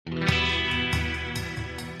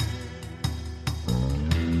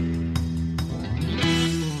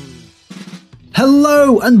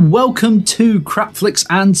Hello and welcome to Crapflix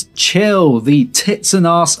and Chill, the tits and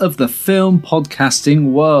arse of the film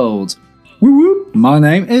podcasting world. Woo-woo. My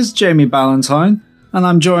name is Jamie Ballantyne, and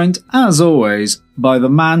I'm joined, as always, by the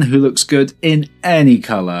man who looks good in any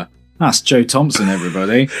colour. That's Joe Thompson,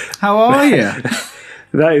 everybody. How are you?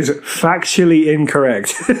 That is factually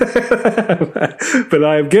incorrect. But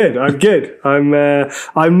I'm good.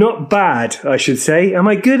 I'm not bad, I should say. Am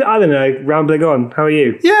I good? I don't know. Rambling on. How are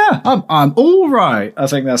you? Yeah, I'm all right. I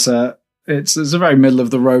think it's a very middle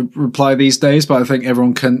of the road reply these days, but I think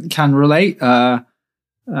everyone can relate.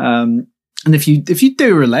 And if you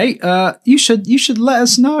do relate, you should let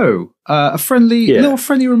us know. A little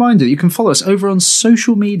friendly reminder: you can follow us over on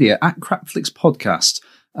social media at Crapflix Podcast.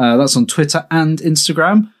 That's on Twitter and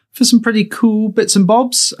Instagram for some pretty cool bits and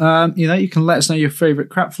bobs. You can let us know your favourite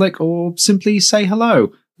crap flick or simply say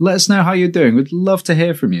hello. Let us know how you're doing. We'd love to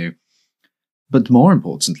hear from you. But more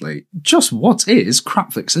importantly, just what is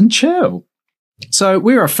Crapflix and Chill? So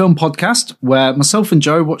we're a film podcast where myself and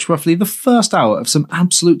Joe watch roughly the first hour of some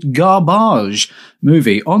absolute garbage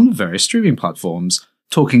movie on various streaming platforms,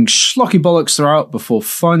 talking schlocky bollocks throughout before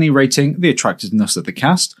finally rating the attractiveness of the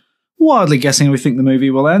cast, wildly guessing how we think the movie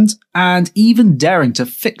will end, and even daring to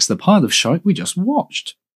fix the pile of shite we just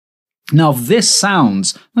watched. Now, if this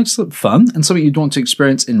sounds like some fun and something you'd want to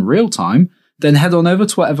experience in real time, then head on over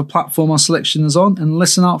to whatever platform our selection is on and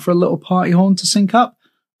listen out for a little party horn to sync up.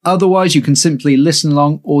 Otherwise, you can simply listen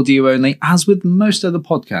along audio only, as with most other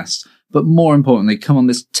podcasts. But more importantly, come on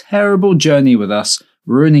this terrible journey with us,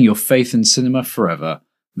 ruining your faith in cinema forever.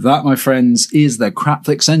 That, my friends, is the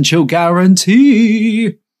Crapflix and Chill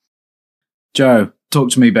guarantee. Joe, talk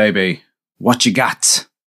to me, baby. What you got?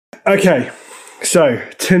 Okay, so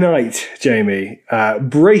tonight, Jamie,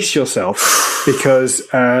 brace yourself because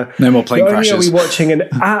no more plane crashes. Not only are we watching an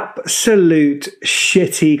absolute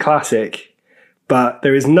shitty classic, but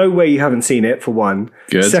there is no way you haven't seen it, for one.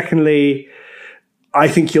 Good. Secondly, I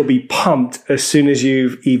think you'll be pumped as soon as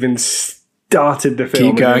you've even started the film.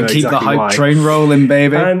 Keep going, keep the hype train rolling,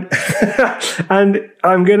 baby. And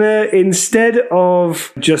I'm gonna, instead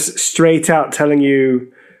of just straight out telling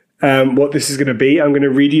you what this is gonna be, I'm gonna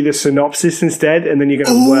read you the synopsis instead, and then you're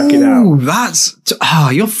gonna work it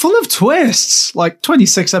out. You're full of twists. Like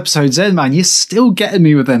 26 episodes in, man, you're still getting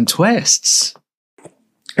me with them twists.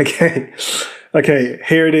 Okay,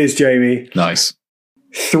 here it is, Jamie. Nice.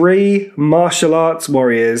 3 martial arts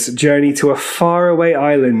warriors journey to a faraway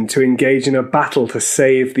island to engage in a battle to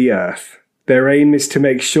save the Earth. Their aim is to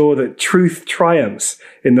make sure that truth triumphs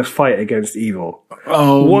in the fight against evil.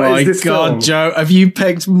 Oh my God, film? Joe, have you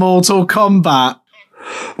picked Mortal Kombat?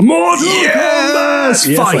 Mortal Kombat! Yes,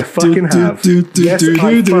 I fucking have. Yes, I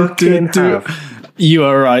fucking have. You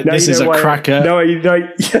are right. This is a cracker. You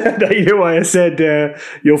know why I said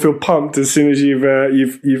you'll feel pumped as soon as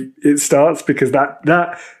it starts, because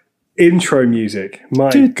that intro music,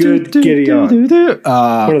 my good giddy aunt,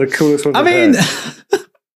 one of the coolest ones. I mean,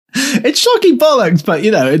 it's shocky bollocks, but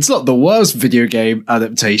it's not the worst video game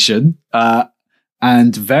adaptation,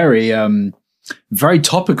 and very very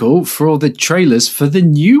topical for all the trailers for the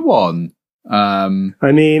new one. I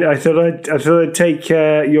thought I'd take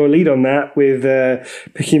your lead on that with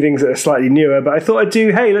picking things that are slightly newer, but I thought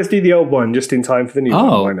let's do the old one just in time for the new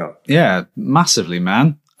one. Why not? Yeah, massively,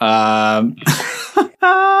 man. That's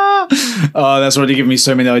already given me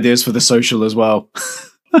so many ideas for The Social as well.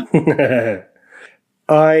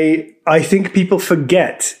 I think people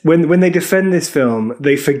forget when they defend this film,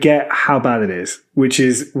 they forget how bad it is, which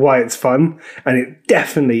is why it's fun, and it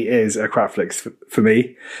definitely is a crap flick for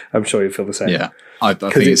me. I'm sure you feel the same. Yeah, I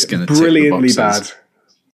think it's going to brilliantly bad.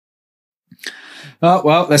 Oh,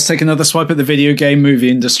 well, let's take another swipe at the video game movie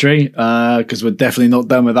industry, because we're definitely not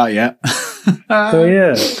done with that yet. Oh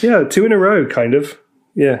yeah, 2 in a row, kind of.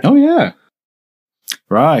 Yeah. Oh yeah.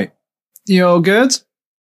 Right. You all good?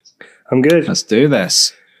 I'm good. Let's do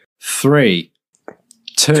this. 3,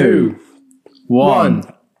 2, 1.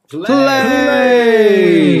 Play!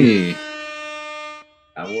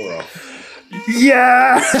 And we're off.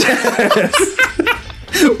 Yeah!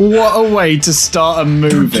 What a way to start a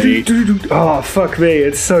movie. Oh, fuck me.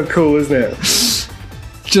 It's so cool, isn't it?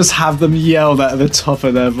 Just have them yell that at the top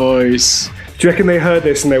of their voice. Do you reckon they heard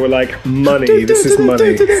this and they were like, money, this is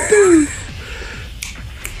money?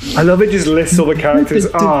 I love it, just lists all the characters.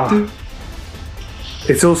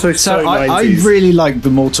 It's also so 90s. I really like the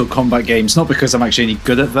Mortal Kombat games, not because I'm actually any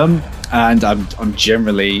good at them, and I'm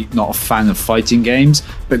generally not a fan of fighting games,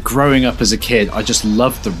 but growing up as a kid, I just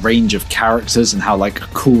loved the range of characters and how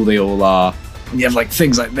cool they all are. And you have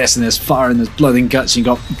things like this, and there's fire and there's blood and guts, and you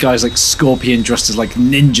got guys like Scorpion dressed as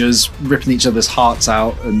ninjas ripping each other's hearts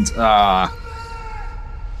out, and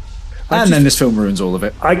And then this film ruins all of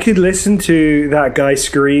it. I could listen to that guy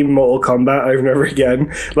scream Mortal Kombat over and over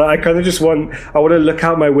again. Like, I kind of just want to look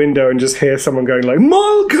out my window and just hear someone going like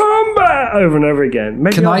Mortal Kombat over and over again.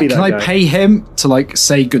 Maybe Can I'll be that I guy. pay him to like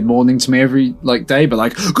say good morning to me every like day, but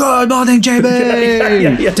like good morning, JB.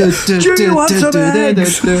 Yeah. Do you want some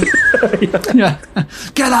eggs? Yeah.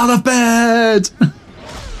 Get out of bed.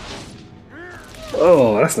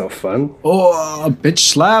 Oh, that's not fun. Oh, bitch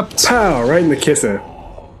slapped. Pow, right in the kisser.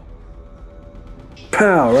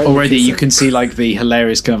 Pow, right Already in the you can see like the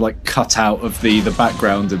hilarious kind of like cut out of the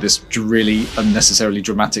background of this really unnecessarily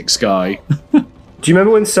dramatic sky. Do you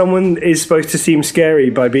remember when someone is supposed to seem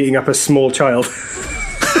scary by beating up a small child?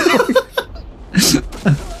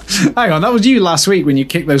 Hang on, that was you last week when you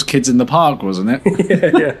kicked those kids in the park, wasn't it?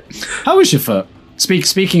 Yeah. How was your foot?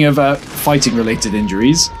 Speaking of fighting related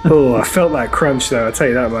injuries. Oh, I felt that crunch though, I'll tell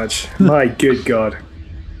you that much. My good God.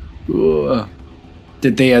 Ooh.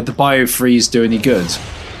 Did the biofreeze do any good?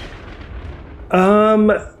 Oh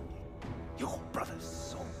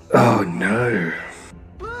no.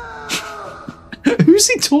 Who's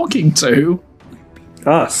he talking to?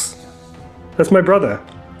 Us. That's my brother.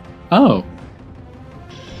 Oh.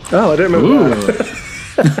 Oh, I don't remember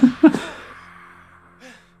that.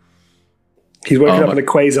 He's woken up in a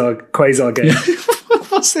quasar game.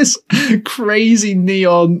 What's this crazy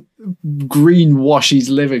neon green wash he's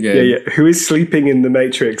living in? Yeah. Who is sleeping in the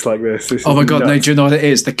Matrix like this? This Oh is my god, no, nuts. do you know what it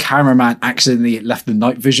is? The cameraman accidentally left the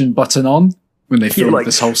night vision button on when they filmed Like,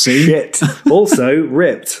 this whole scene. Shit. Also,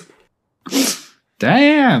 ripped.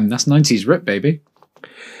 Damn, that's 90s rip, baby.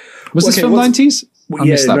 Was this Okay, film 90s? I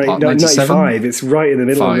Yeah, missed that part. 97? 95. It's right in the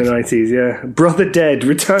middle of the 90s, yeah. Brother Dead,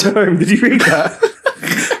 Return Home. Did you read that?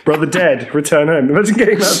 Brother Dead, Return Home. Imagine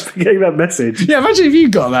getting that message. Yeah, imagine if you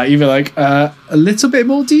got that. You'd be like, a little bit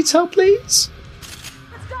more detail, please?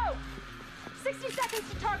 Let's go! 60 seconds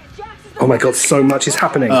to target. Jax is the Oh my god, so much is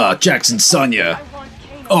happening. Jackson Sonia.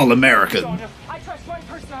 All American. I trust one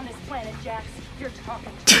person on this planet, Jax. You're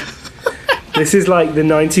talking. This is like the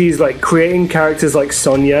 90s, like creating characters like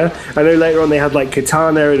Sonya. I know later on they had like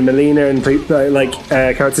Katana and Melina and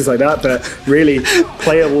characters like that, but really,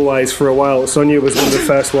 playable wise for a while, Sonya was one of the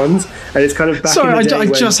first ones. And it's kind of back Sorry, in the day I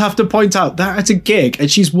when- just have to point out that at a gig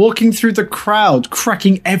and she's walking through the crowd,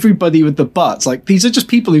 cracking everybody with the butts. Like, these are just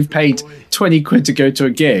people who've paid 20 quid to go to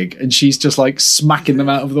a gig and she's just like smacking them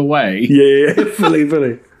out of the way. Yeah, fully.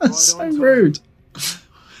 That's so rude.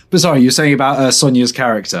 But sorry, you're saying about Sonia's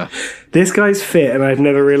character. This guy's fit, and I've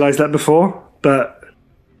never realised that before, but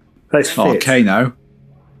that's fit. Oh, Kano.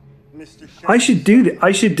 I should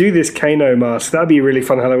do this Kano mask. That'd be a really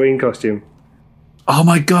fun Halloween costume. Oh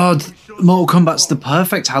my god, Mortal Kombat's the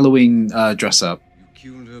perfect Halloween dress up. Me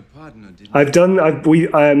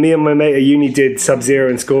and my mate at uni did Sub-Zero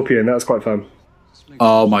and Scorpion. That was quite fun.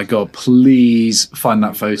 Oh my god, please find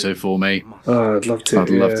that photo for me. Oh, I'd love to. I'd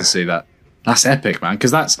love to see that. That's epic, man. Because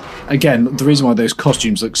that's, again, the reason why those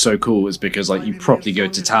costumes look so cool is because, like, you properly go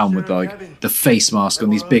to town with, like, the face mask on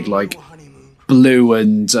these big, like, blue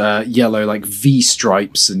and yellow, like, V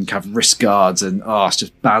stripes and have wrist guards, and, it's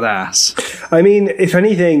just badass. I mean, if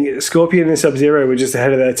anything, Scorpion and Sub-Zero were just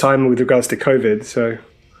ahead of their time with regards to COVID, so...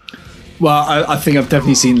 Well, I think I've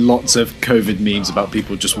definitely seen lots of COVID memes about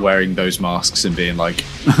people just wearing those masks and being like,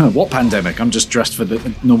 what pandemic? I'm just dressed for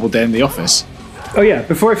the normal day in the office. Oh yeah,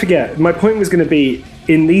 before I forget, my point was going to be,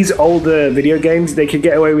 in these older video games, they could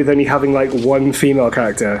get away with only having like one female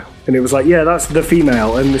character. And it was like, yeah, that's the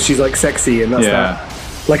female, and she's like sexy, and that's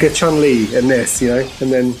that. Like a Chun-Li in this, you know?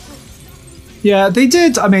 And then... Yeah, they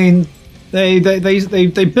did. I mean, they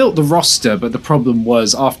built the roster, but the problem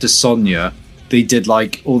was after Sonya, they did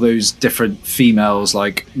like all those different females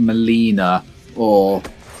like Melina or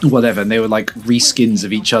whatever, and they were like reskins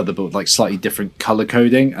of each other but with like slightly different color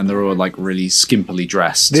coding, and they're all like really skimpily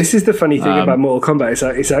dressed. This is the funny thing about Mortal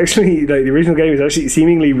Kombat. It's actually, like, the original game is actually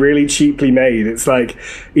seemingly really cheaply made. It's like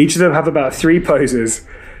each of them have about 3 poses.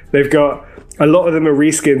 They've got a lot of them are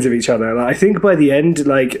reskins of each other. Like, I think by the end,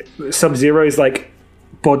 like Sub-Zero's like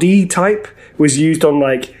body type was used on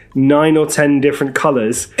like 9 or 10 different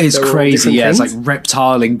colors. It's that were all crazy, different yeah. It's tints. like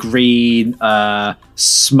Reptile in green,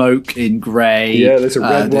 Smoke in grey. Yeah, there's a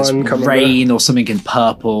red one, can't Rain or something in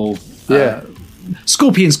purple. Yeah.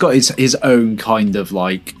 Scorpion's got his own kind of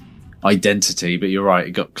like identity, but you're right,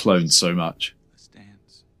 it got cloned so much.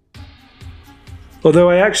 Although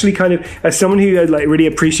I actually kind of, as someone who like really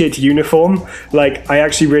appreciates uniform, like I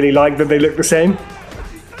actually really like that they look the same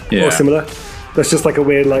Yeah. or similar. That's just like a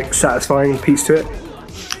weird, like satisfying piece to it.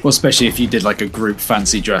 Well, especially if you did like a group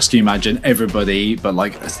fancy dress. Can you imagine everybody, but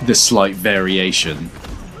like this slight variation?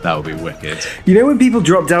 That would be wicked. You know when people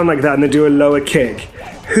drop down like that and they do a lower kick?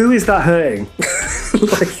 Who is that hurting?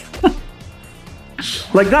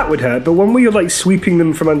 like that would hurt, but one where you're like sweeping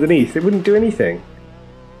them from underneath, it wouldn't do anything.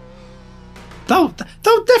 That'll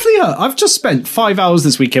definitely hurt. I've just spent 5 hours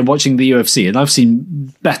this weekend watching the UFC, and I've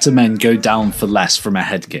seen better men go down for less from a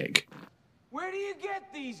head kick. Where do you get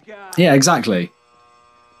these guys? Yeah, exactly.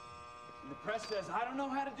 The press says I don't know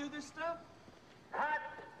how to do this stuff.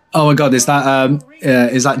 Oh my god, is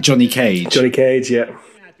that Johnny Cage? Johnny Cage, yeah.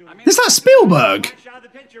 Is that Spielberg?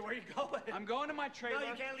 I'm going to my trailer.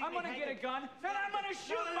 I'm going to get a gun, and I'm going to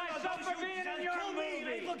shoot myself for being in your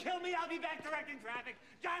movie. You'll kill me. I'll be back directing traffic.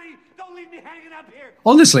 Johnny, don't leave me hanging up here.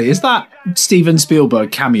 Honestly, is that Steven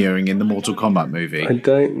Spielberg cameoing in the Mortal Kombat movie? I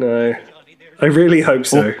don't know. I really hope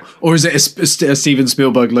so. Or is it a Steven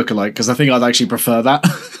Spielberg lookalike? Because I think I'd actually prefer that.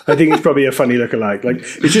 I think it's probably a funny lookalike. Like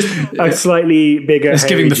it's just a slightly bigger. It's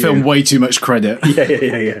giving the film way too much credit.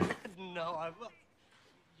 Yeah. No,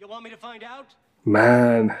 you want me to find out?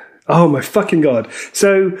 Man. Oh my fucking god.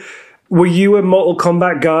 So, were you a Mortal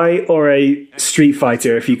Kombat guy or a Street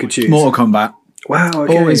Fighter if you could choose? Mortal Kombat. Wow,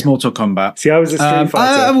 okay. Always Mortal Kombat. See, I was a Street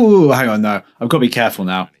Fighter. Hang on, no. I've got to be careful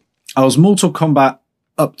now. I was Mortal Kombat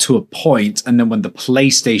up to a point, and then when the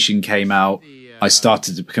PlayStation came out, I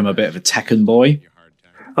started to become a bit of a Tekken boy.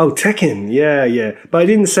 Oh, Tekken. Yeah. But I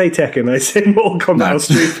didn't say Tekken. I said Mortal Kombat or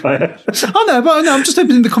Street Fighter. Oh, no, but no, I'm just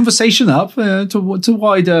opening the conversation up to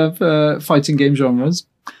wider fighting game genres.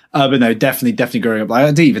 But no, definitely growing up. Like, I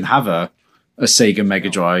didn't even have a Sega Mega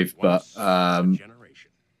Drive, but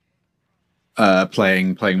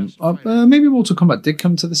playing maybe Mortal Kombat did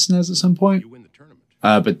come to the SNES at some point.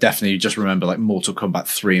 But definitely just remember like Mortal Kombat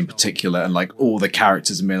 3 in particular, and like all the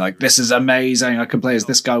characters and being like, this is amazing. I can play as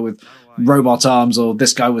this guy with robot arms, or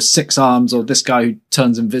this guy with 6 arms, or this guy who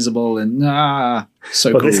turns invisible, and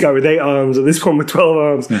so cool. This guy with 8 arms, or this one with 12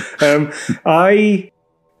 arms.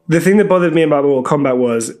 The thing that bothered me about Mortal Kombat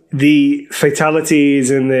was the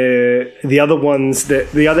fatalities and the other ones,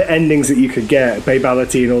 the other endings that you could get,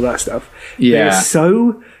 Babality and all that stuff. Yeah.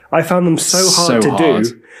 I found them so hard to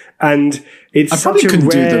do. And it's I probably couldn't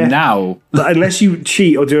do them now. Unless you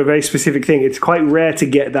cheat or do a very specific thing, it's quite rare to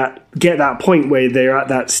get that point where they're at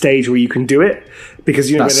that stage where you can do it.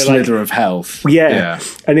 Because, you know, that slither of health. Yeah.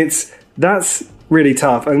 And that's really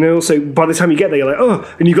tough. And then also, by the time you get there, you're like, oh,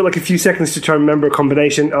 and you've got like a few seconds to try and remember a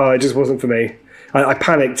combination. Oh, it just wasn't for me. I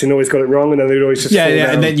panicked and always got it wrong, and then they'd always just fall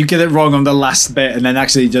down. And then you get it wrong on the last bit, and then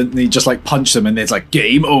actually you just like punch them, and it's like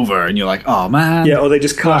game over, and you're like, oh man. Yeah, or they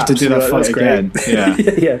just collapse. Have to do that fight again. Yeah.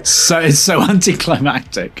 Yeah. So it's so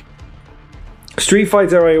anticlimactic. Street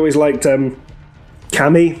Fighter, I always liked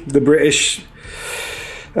Cammy, the British.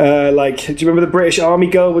 Do you remember the British army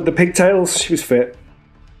girl with the pigtails? She was fit.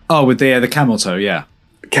 Oh, with the camel toe, yeah.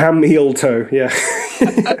 Camel toe, yeah.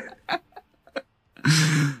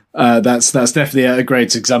 That's definitely a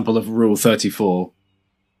great example of Rule 34.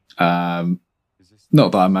 Not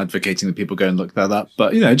that I'm advocating that people go and look that up,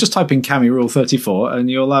 but just type in Cammy Rule 34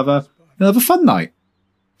 and you'll have a fun night.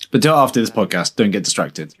 But do it after this podcast. Don't get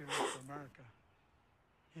distracted.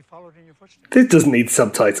 This doesn't need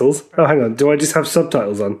subtitles. Oh, hang on. Do I just have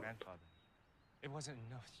subtitles on?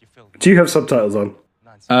 Do you have subtitles on?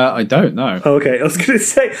 I don't know. Oh, okay, I was going to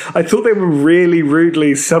say, I thought they were really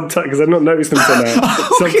rudely subtitled, because I've not noticed them till now.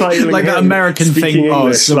 Subtitling like that American thing,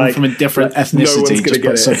 English, someone from a different ethnicity just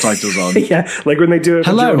put subtitles on. Yeah, like when they do it.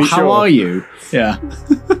 Hello, how are you? Yeah.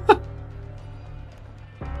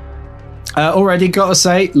 Already got to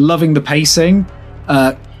say, loving the pacing.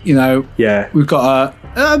 Yeah. We've got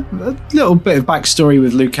a little bit of backstory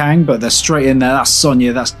with Liu Kang, but they're straight in there. That's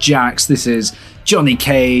Sonya, that's Jax, this is Johnny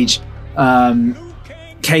Cage.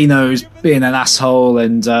 Kano's being an asshole,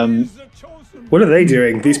 and what are they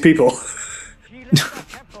doing? These people?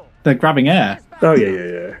 They're grabbing air. Oh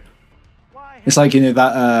yeah. It's like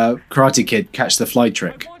that Karate Kid catch the fly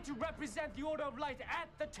trick.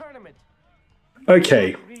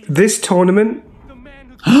 Okay, this tournament.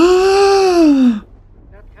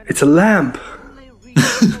 It's a lamp.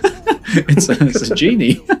 it's a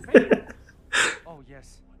genie.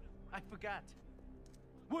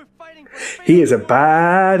 He is a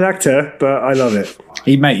bad actor, but I love it.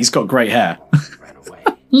 He's got great hair.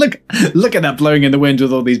 Look at that blowing in the wind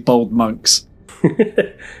with all these bold monks.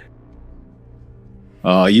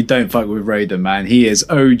 Oh, you don't fuck with Raiden, man. He is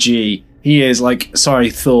OG. He is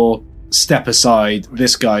Thor, step aside.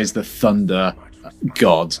 This guy's the Thunder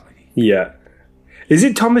God. Yeah. Is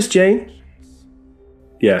it Thomas Jane?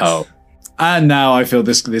 Yes. Oh. And now I feel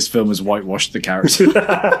this film has whitewashed the character.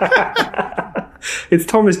 It's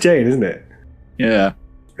Thomas Jane, isn't it? Yeah.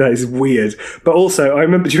 That is weird. But also, I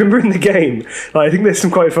remember. Do you remember in the game? Like, I think there's some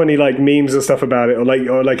quite funny like memes and stuff about it, or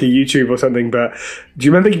like a YouTube or something. But do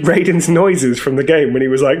you remember Raiden's noises from the game when he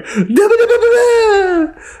was like,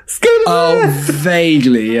 Oh,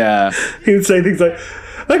 vaguely, yeah. he would say things like,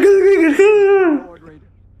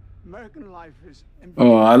 American life is.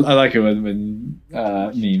 Oh, I like it when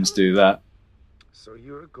memes do that. So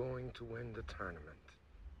you're going to win the tournament.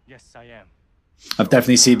 Yes, I am. I've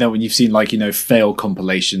definitely seen that when you've seen like, fail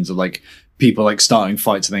compilations of like people like starting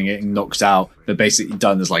fights and then getting knocked out. They're basically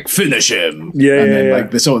done as like finish him. Yeah, and yeah, then yeah. like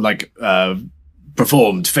the sort of like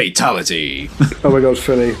performed fatality. oh my god,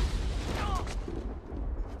 funny.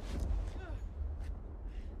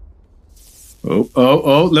 Oh,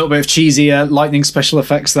 a little bit of cheesy lightning special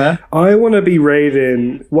effects there. I want to be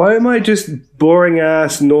Raiden. Why am I just boring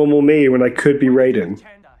ass normal me when I could be Raiden?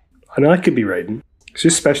 And I could be Raiden. It's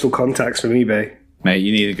just special contacts from eBay. Mate,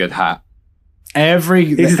 you need a good hat.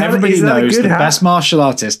 Everybody Is that a knows good the hat? best martial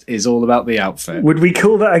artist is all about the outfit. Would we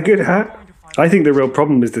call that a good hat? I think the real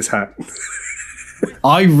problem is this hat.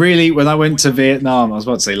 When I went to Vietnam, I was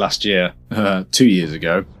about to say last year, 2 years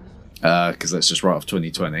ago, because let's just write off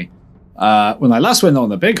 2020. When I last went on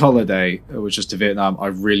a big holiday, it was just to Vietnam, I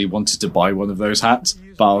really wanted to buy one of those hats,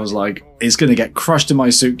 but I was like, it's going to get crushed in my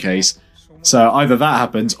suitcase. So either that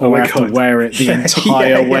happens, or I have to wear it the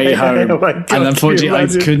entire way home. Oh my God, and unfortunately, I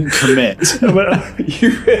can you couldn't commit.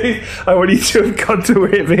 I want you to have gone to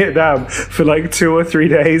Vietnam for like 2 or 3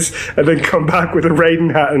 days and then come back with a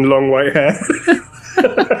Raiden hat and long white hair.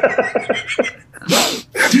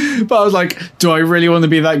 But I was like, do I really want to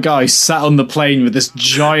be that guy sat on the plane with this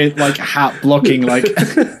giant like hat blocking, like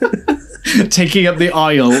taking up the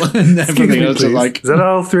aisle and everything? I was just like, is that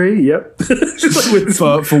aisle 3? Yep.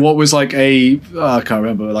 for what was like I can't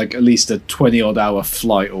remember, like at least a 20-odd hour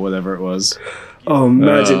flight or whatever it was. Oh,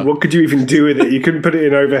 imagine. What could you even do with it? You couldn't put it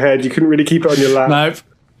in overhead. You couldn't really keep it on your lap.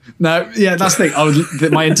 No, yeah, that's the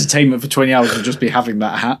thing. My entertainment for 20 hours would just be having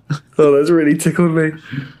that hat. Oh, that's really tickled me.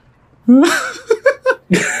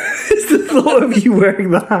 It's the thought of you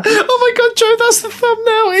wearing that. Oh my god, Joe, that's the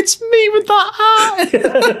thumbnail. It's me with that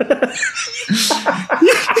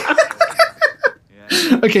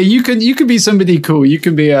hat. Okay, you can be somebody cool. You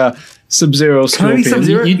can be a Sub-Zero Scorpion.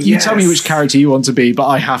 Sub-Zero? You tell me Yes. which character you want to be, but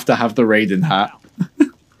I have to have the Raiden hat.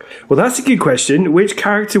 Well, that's a good question. Which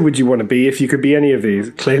character would you want to be if you could be any of these?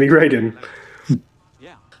 Clearly Raiden.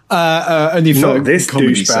 Only for Not this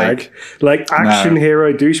comedy's douchebag. sake. Like action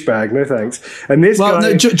hero douchebag. No thanks. And this Well,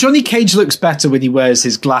 guy... no, Johnny Cage looks better when he wears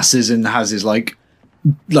his glasses and has his like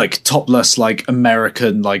topless, like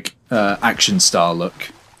American, like action star look.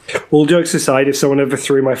 All jokes aside, if someone ever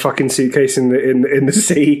threw my fucking suitcase in the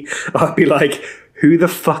sea, I'd be like, who the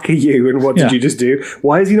fuck are you and what did Yeah. you just do?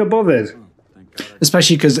 Why is he not bothered?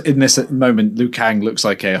 Especially because in this moment, Liu Kang looks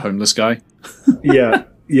like a homeless guy. Yeah,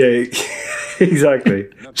 yeah, exactly.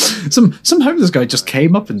 Some homeless guy just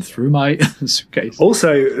came up and threw my suitcase.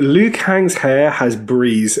 Also, Liu Kang's hair has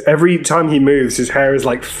breeze. Every time he moves, his hair is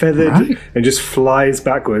like feathered Right. and just flies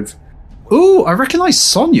backwards. Ooh, I recognise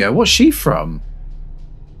Sonya. What's she from?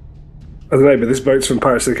 I don't know, but this boat's from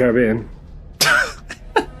Pirates of the Caribbean.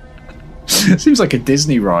 Seems like a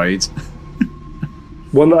Disney ride.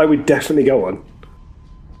 One that I would definitely go on.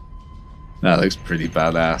 That looks pretty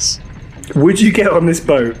badass. Would you get on this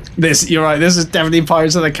boat? You're right. This is definitely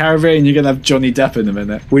Pirates of the Caribbean. You're gonna have Johnny Depp in a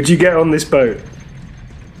minute. Would you get on this boat?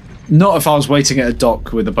 Not if I was waiting at a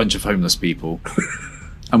dock with a bunch of homeless people,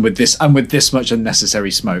 and with this much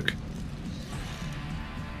unnecessary smoke.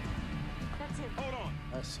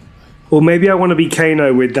 Or maybe I want to be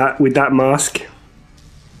Kano with that mask.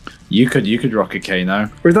 You could rock a Kano.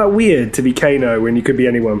 Or is that weird to be Kano when you could be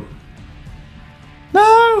anyone?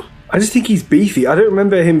 No. I just think he's beefy. I don't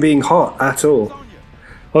remember him being hot at all.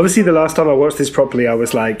 Obviously, the last time I watched this properly, I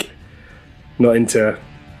was like, not into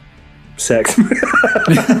sex.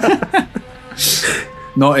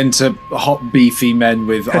 Not into hot beefy men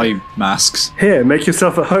with eye masks. Here, make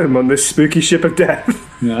yourself at home on this spooky ship of death.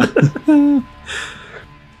 Yeah.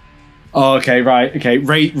 Oh, okay, right. Okay,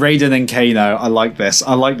 Raiden and Kano. I like this.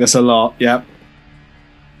 I like this a lot. Yep.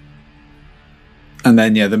 And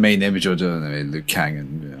then, yeah, the main image will do Liu Kang,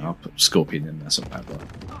 and I'll put Scorpion in there somehow.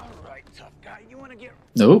 All right, tough guy. You want to get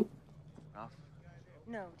No.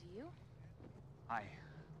 No, do you? Hi.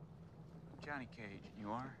 Johnny Cage,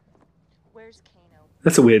 you are? Where's Kano?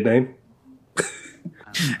 That's a weird name.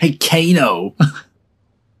 Hey, Kano. I'm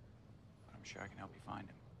sure I can help you find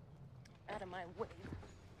him. Out of my way.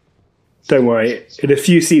 Don't worry. In a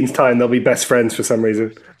few scenes' time, they'll be best friends for some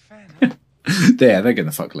reason. Yeah, they're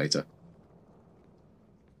gonna fuck later.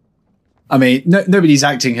 I mean, nobody's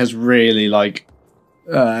acting has really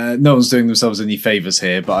no one's doing themselves any favors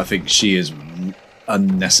here, but I think she is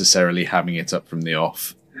unnecessarily having it up from the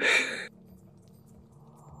off.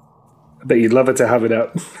 I bet you'd love her to have it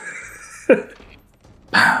up.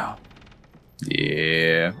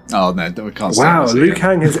 Yeah. Oh no, we can't. Wow, say Liu this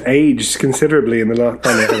Kang has aged considerably in the last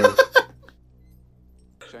time.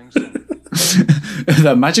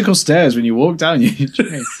 The magical stairs when you walk down.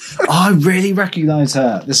 I really recognise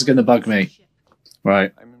her. This is going to bug me.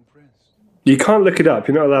 Right. You can't look it up.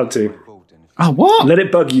 You're not allowed to. Oh, what? Let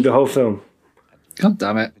it bug you the whole film. God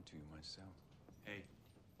damn it.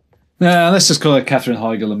 Yeah, let's just call her Katherine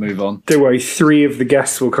Heigl and move on. Don't worry, 3 of the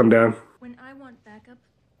guests will come down. When I want backup,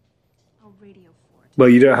 I'll radio for it. Well,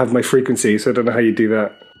 you don't have my frequency, so I don't know how you do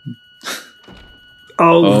that.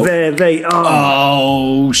 Oh, there they are.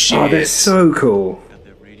 Oh, shit. Oh, they're so cool.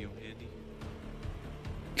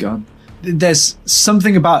 God. There's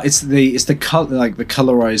something about it's the color, like the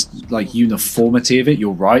colorized like uniformity of it.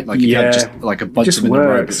 You're right. Like if you had just like a bunch of them in a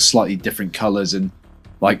row, but slightly different colors and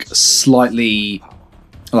like slightly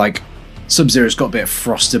like Sub-Zero's got a bit of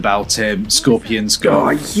frost about him. Scorpion's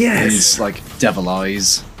got his like devil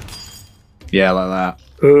eyes. Yeah, like that.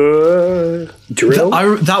 Drill?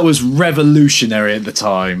 That was revolutionary at the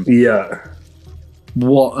time. Yeah.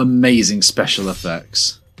 What amazing special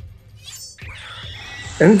effects.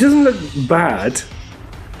 And it doesn't look bad.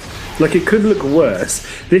 Like, it could look worse.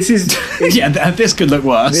 This is... yeah, this could look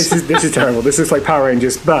worse. This is terrible. This is like Power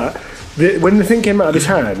Rangers. But when the thing came out of his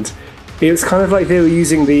hand, it was kind of like they were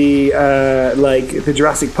using the the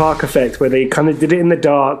Jurassic Park effect, where they kind of did it in the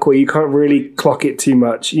dark, where you can't really clock it too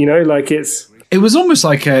much. You know, like it's... It was almost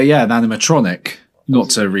like an animatronic.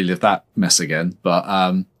 Not to relive that mess again,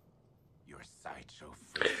 but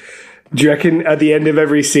do you reckon at the end of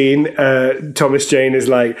every scene, Thomas Jane is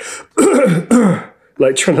like,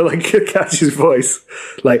 like trying to like catch his voice,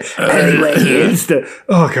 like anyway, here's the...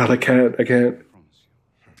 Oh god, I can't.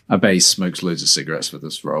 I bet he smokes loads of cigarettes for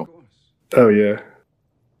this role. Oh yeah,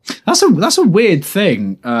 that's a weird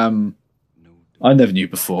thing. I never knew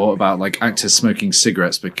before about like actors smoking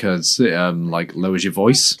cigarettes because it like lowers your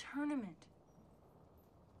voice.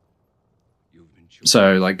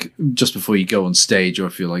 So like just before you go on stage, or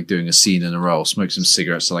if you're like doing a scene in a role, smoke some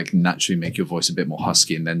cigarettes to like naturally make your voice a bit more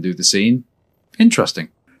husky and then do the scene. Interesting.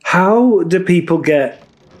 How do people get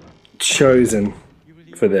chosen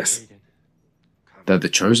for this? They're the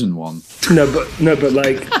chosen one. No, but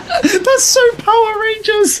like that's so Power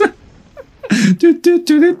Rangers.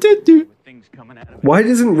 Why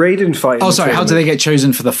doesn't Raiden fight? Oh, sorry. How do they get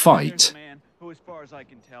chosen for the fight?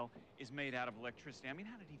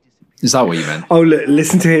 Is that what you meant? Oh, look,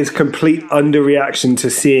 listen to his complete underreaction to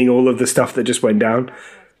seeing all of the stuff that just went down.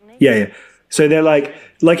 Yeah. So they're like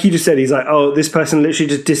you just said, he's like, oh, this person literally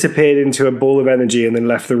just disappeared into a ball of energy and then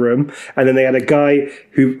left the room. And then they had a guy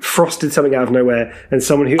who frosted something out of nowhere, and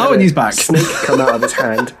someone who and he's back. Snake come out of his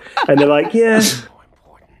hand. And they're like, yeah,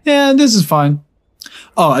 this is fine.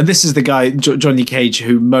 Oh, and this is the guy, Johnny Cage,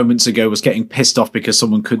 who moments ago was getting pissed off because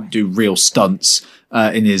someone couldn't do real stunts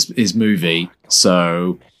in his movie.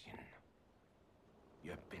 So...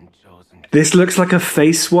 This looks like a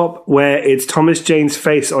face swap where it's Thomas Jane's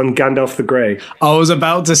face on Gandalf the Grey. I was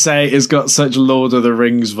about to say it's got such Lord of the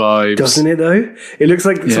Rings vibes. Doesn't it, though? It looks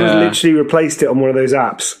like someone literally replaced it on one of those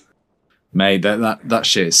apps. Mate, that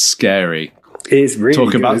shit is scary. It is really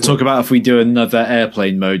Talk about if we do another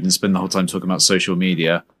airplane mode and spend the whole time talking about social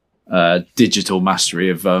media, digital mastery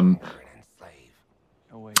of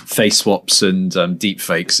face swaps and deep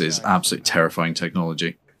fakes is absolute terrifying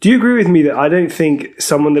technology. Do you agree with me that I don't think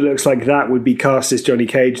someone that looks like that would be cast as Johnny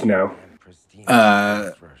Cage now?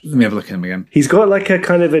 Let me have a look at him again. He's got like a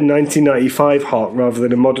kind of a 1995 hot rather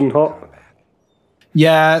than a modern hot.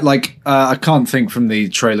 Yeah, like I can't think from the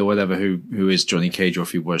trailer, whatever, who is Johnny Cage or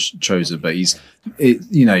if he was chosen, but you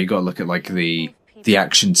got to look at like the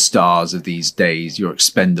action stars of these days, your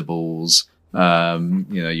Expendables,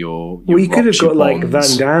 your well, you could have got like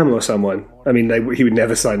Bonds. Van Damme or someone. I mean, he would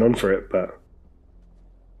never sign on for it, but.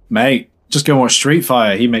 Mate, just go and watch Street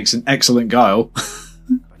Fighter. He makes an excellent Guile.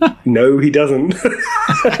 No, he doesn't.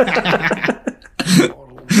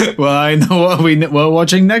 Well, I know what we're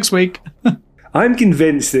watching next week. I'm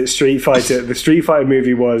convinced that the Street Fighter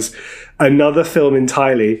movie was another film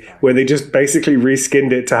entirely where they just basically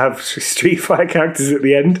reskinned it to have Street Fighter characters at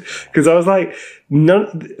the end. Because I was like,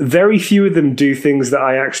 very few of them do things that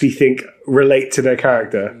I actually think relate to their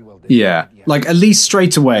character. Yeah, like at least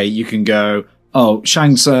straight away you can go, oh,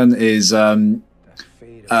 Shang Tsung is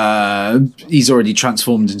he's already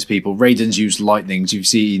transformed into people. Raiden's used lightnings. You've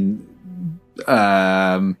seen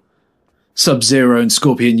Sub-Zero and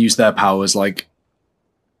Scorpion use their powers. Like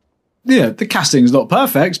the casting's not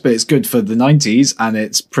perfect, but it's good for the 90s, and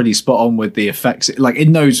it's pretty spot on with the effects. Like, it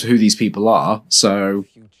knows who these people are, so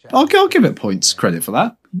I'll give it points credit for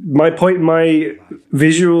that. My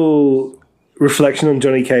visual reflection on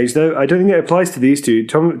Johnny Cage, though, I don't think it applies to these two.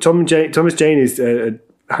 Thomas Jane is a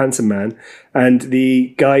handsome man, and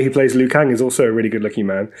the guy who plays Liu Kang is also a really good-looking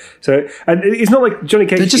man. So, and it's not like Johnny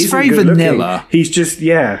Cage. They're just isn't very vanilla. Looking. He's just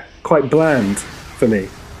quite bland for me.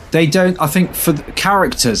 They don't, I think, for the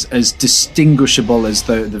characters as distinguishable as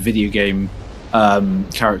the video game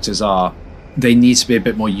characters are, they need to be a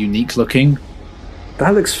bit more unique looking.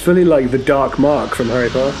 That looks fully like the Dark Mark from Harry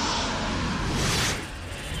Potter.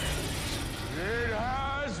 It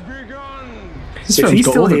has begun. This Is film's he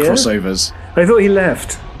got still all the here? crossovers. I thought he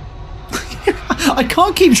left. I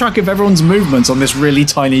can't keep track of everyone's movements on this really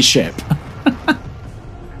tiny ship.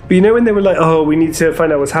 But you know when they were like, oh, we need to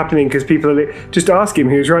find out what's happening because people are just ask him,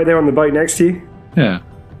 he was right there on the boat next to you. Yeah.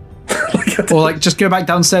 Or like just go back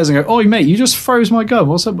downstairs and go, oh, mate, you just froze my gun.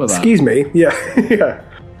 What's up with that? Excuse me. Yeah. Yeah.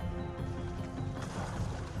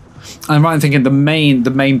 I'm right in thinking the main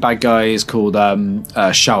bad guy is called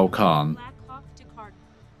Shao Kahn. Black Hawk to Cardinal.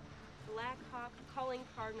 Black Hawk calling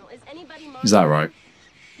Cardinal. Is anybody Is that right?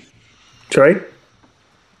 Sorry?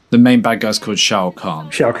 The main bad guy's called Shao Kahn.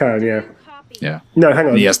 Shao Kahn, yeah. Copy. Yeah. No, hang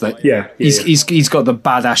on. He has that. Yeah. He's got the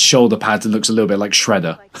badass shoulder pad that looks a little bit like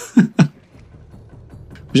Shredder.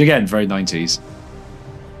 Which again, very 90s.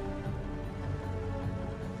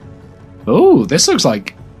 Oh, this looks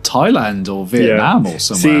like Thailand or Vietnam or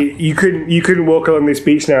somewhere. See, you couldn't walk along this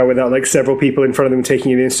beach now without like several people in front of them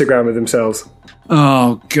taking an Instagram of themselves.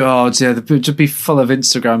 Oh god, yeah, they'd just be full of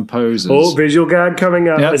Instagram poses. Oh, visual gag coming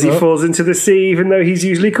up as he falls into the sea, even though he's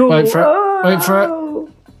usually cool. Wait for it. Wait for it.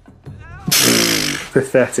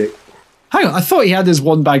 Pathetic. Hang on, I thought he had his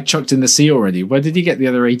one bag chucked in the sea already. Where did he get the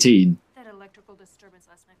other 18? That electrical disturbance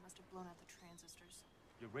last night must have blown out the transistors.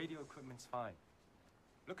 Your radio equipment's fine.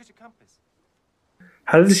 Look at your compass.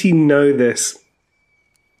 How does he know this?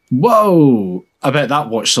 Whoa! I bet that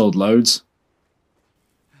watch sold loads.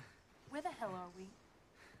 Where the hell are we?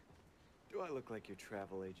 Do I look like your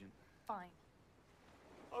travel agent? Fine.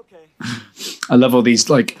 Okay. I love all these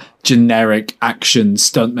like generic action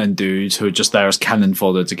stuntmen dudes who are just there as cannon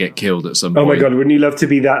fodder to get killed at some point. Oh my god, wouldn't you love to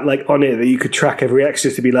be that like on it that you could track every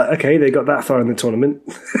extra to be like, okay, they got that far in the tournament.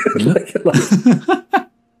 What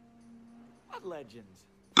legends?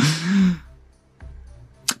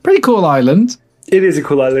 Pretty cool island. It is a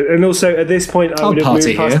cool island. And also at this point I I'll would have party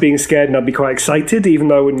moved past here. being scared and I'd be quite excited even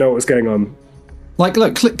though I wouldn't know what was going on. Like,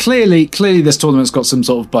 look, clearly this tournament's got some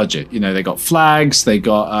sort of budget. You know, they got flags, they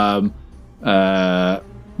got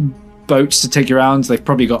boats to take you around. They've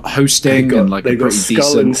probably got hosting and like a they've got pretty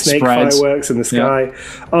skull and decent snake spread. fireworks in the sky.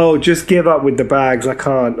 Oh, just give up with the bags. I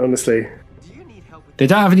can't, honestly. They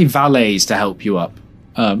don't have any valets to help you up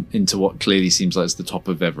into what clearly seems like it's the top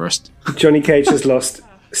of Everest. Johnny Cage has lost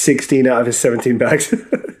 16 out of his 17 bags. No more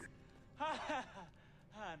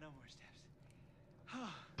steps.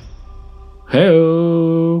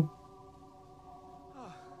 Hey-o.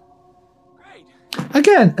 Great.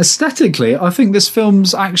 Again, aesthetically, I think this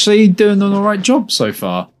film's actually doing an alright job so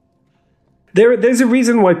far. There's a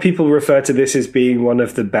reason why people refer to this as being one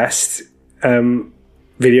of the best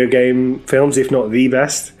video game films, if not the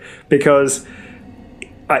best, because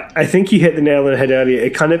I think you hit the nail on the head earlier.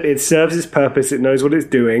 It serves its purpose. It knows what it's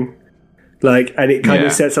doing, and it kind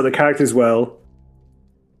of sets up the characters well,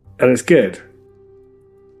 and it's good.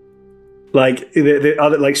 Like the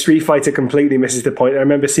other, like Street Fighter completely misses the point. I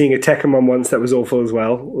remember seeing a Tekken one once that was awful as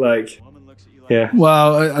well. Yeah.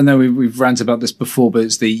 Well, I know we've ranted about this before, but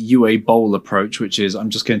it's the UA Bowl approach, which is I'm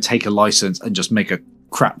just going to take a license and just make a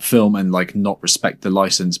crap film and like not respect the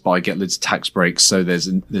license, but I get loads of tax breaks, so there's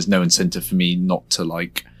no incentive for me not to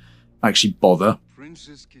like actually bother.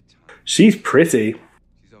 Princess Kitana. She's pretty.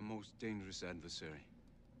 She's our most dangerous adversary.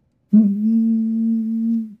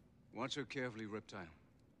 Watch her carefully, Reptile.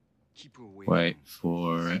 Keep her away. Wait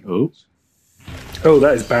for it. Oh. Oh,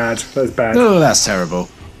 that is bad. That's bad. Oh, that's terrible.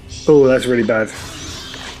 Oh, that's really bad.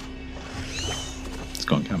 It's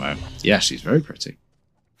gone camo. Yeah, she's very pretty.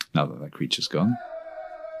 Now that creature's gone.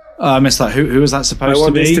 I missed that. Who was that I supposed to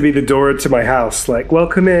want be? this to be the door to my house. Like,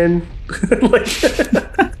 welcome in.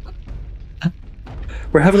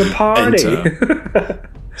 We're having a party.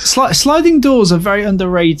 Sliding doors are very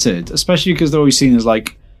underrated, especially because they're always seen as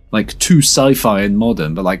like too sci-fi and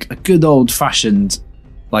modern, but like a good old-fashioned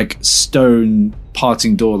like stone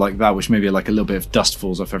parting door like that, which maybe like a little bit of dust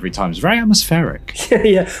falls off every time, is very atmospheric.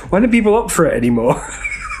 Yeah. Why do people opt for it anymore?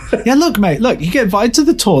 Yeah, look, mate. Look, you get invited to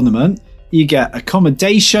the tournament. You get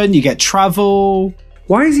accommodation. You get travel.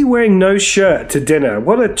 Why is he wearing no shirt to dinner?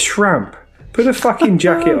 What a tramp. Put a fucking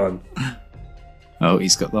jacket on. Oh,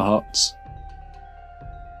 he's got the hots.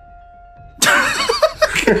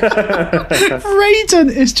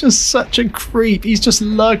 Raiden is just such a creep. He's just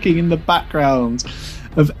lurking in the background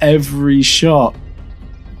of every shot.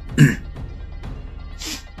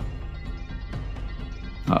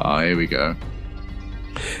 Oh, here we go.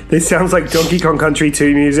 This sounds like Donkey Kong Country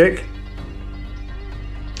 2 music.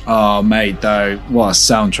 Oh, mate, though, what a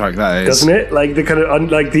soundtrack that is. Doesn't it? Like the kind of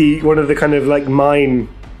like the one of the kind of like mine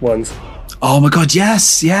ones. Oh my god,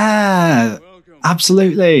 yes, yeah.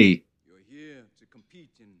 Absolutely.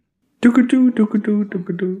 Doo-ka-doo, doo-ka-doo,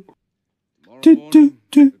 doo-ka-doo.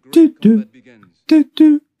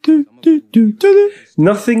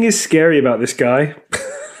 Nothing is scary about this guy.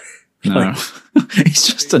 No. He's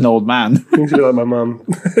just an old man. He's a bit like my mum.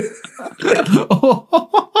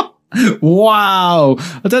 Wow.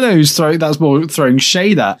 I don't know who's that's more throwing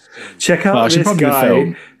shade at. Check out this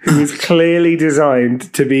guy who is clearly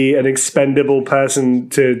designed to be an expendable person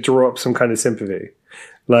to draw up some kind of sympathy.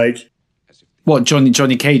 Like, what,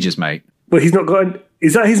 Johnny Cage's mate? Well, he's not got.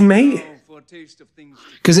 Is that his mate?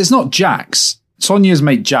 Because it's not Jax. Sonya's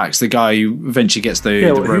mate Jax, the guy who eventually gets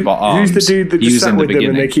the robot arms. Who's the dude that just sat with them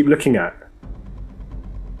and they keep looking at?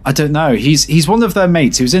 I don't know. He's one of their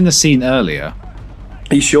mates. He was in the scene earlier.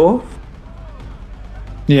 Are you sure?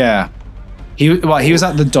 Yeah. He was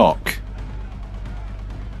at the dock.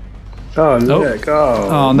 Oh, look.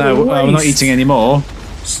 Oh no. We're not eating anymore.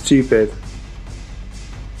 Stupid.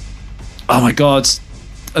 Oh my god.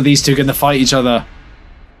 Are these two going to fight each other?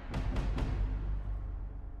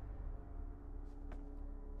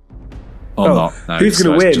 Or not. No, who's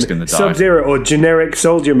going to win? Sub-Zero or generic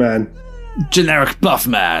Soldier Man? Generic Buff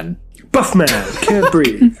Man. Buff Man. Can't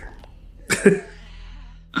breathe.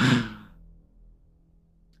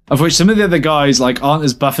 Of which some of the other guys aren't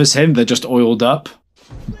as buff as him. They're just oiled up.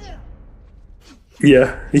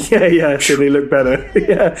 Yeah. So they look better.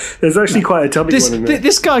 Yeah. There's actually quite a tubby one in there.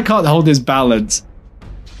 This guy can't hold his balance.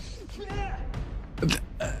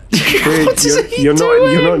 Dude, you're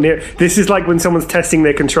not near. This is like when someone's testing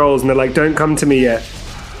their controls and they're like, "Don't come to me yet."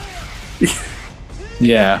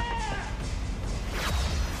 Yeah.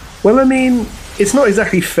 Well, I mean, it's not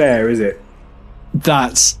exactly fair, is it?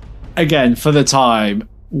 That's, again, for the time,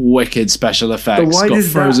 wicked special effects. But why got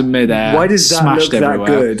does frozen midair. Why does that look everywhere. that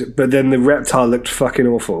good? But then the reptile looked fucking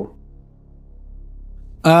awful.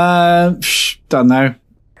 Don't know.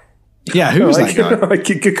 Yeah, who was that guy?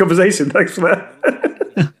 Good conversation. Thanks for that.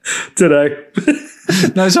 Don't know.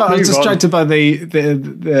 No, sorry, I was distracted by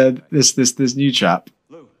this new chap.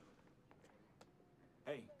 Lou.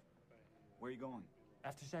 Hey, where you going?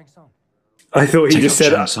 After Shang Tsung. I thought he just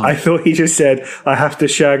said I have to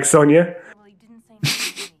shag Sonya. Well, he didn't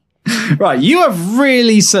say anything. Right, you have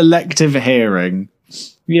really selective hearing.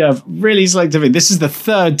 You have really selective hearing. This is the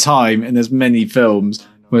third time in as many films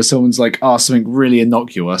where someone's asked something really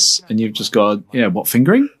innocuous and you've just got, what,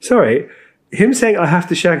 fingering? Sorry. Him saying I have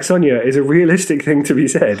to shag Sonya is a realistic thing to be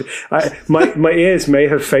said. My ears may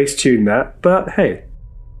have face-tuned that, but hey.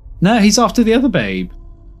 No, he's after the other babe.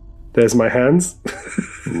 There's my hands.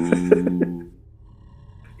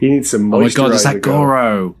 He needs some moisturizer. Oh my god, is that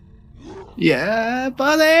Goro? Yeah,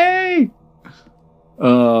 buddy!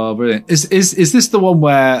 Oh, brilliant. Is this the one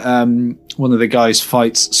where one of the guys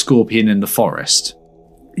fights Scorpion in the forest?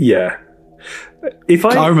 Yeah. I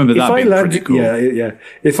remember that being pretty cool. Yeah.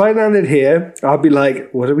 If I landed here, I'd be like,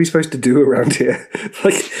 what are we supposed to do around here?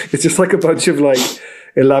 It's just like a bunch of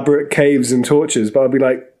elaborate caves and tortures, but I'd be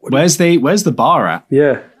like, where's the bar at?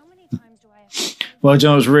 Yeah. Well,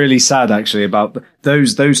 John, I was really sad actually about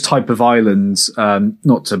those type of islands.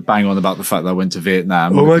 Not to bang on about the fact that I went to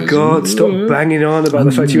Vietnam. Oh my god! Stop banging on about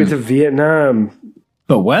the fact you went to Vietnam.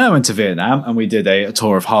 But when I went to Vietnam and we did a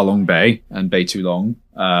tour of Ha Long Bay and Bay Tu Long,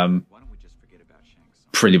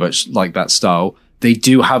 pretty much like that style, they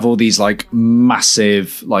do have all these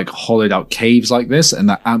massive hollowed out caves like this, and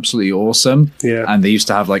they're absolutely awesome. Yeah. And they used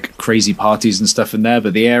to have crazy parties and stuff in there,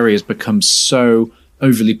 but the area has become so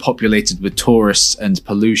overly populated with tourists and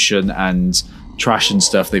pollution and trash and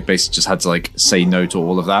stuff, they basically just had to say no to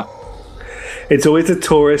all of that. It's always a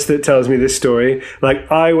tourist that tells me this story.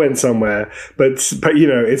 I went somewhere, but it's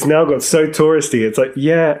now got so touristy. It's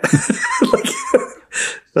yeah,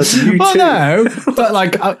 that's you too. No,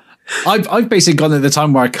 but I've basically gone at the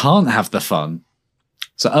time where I can't have the fun,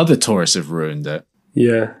 so other tourists have ruined it.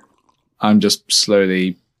 Yeah, I'm just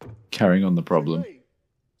slowly carrying on the problem.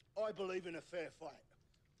 I believe in a fair fight.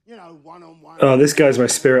 One-on-one. Oh, this guy's my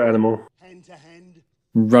spirit animal. Hand to hand.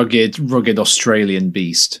 Rugged Australian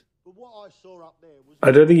beast. But what I saw up there was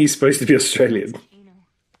I don't think he's supposed to be Australian.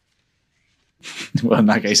 Well, in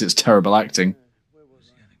that case, it's terrible acting.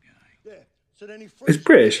 Yeah. So then he It's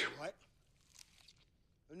British. right?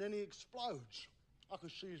 And then he explodes. I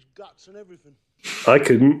could see his guts and everything. I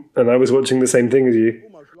couldn't, and I was watching the same thing as you.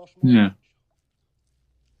 Almost lost my Yeah. mind.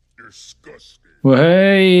 Well,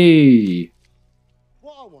 hey.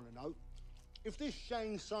 What I want to know, if this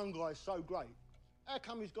Shane Sun guy is so great, how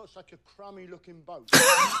come he's got such a crummy looking boat?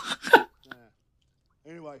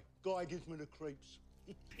 Anyway, guy gives me the creeps.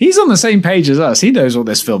 He's on the same page as us. He knows what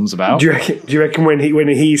this film's about. Do you reckon when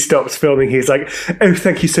he stops filming, he's like, "Oh,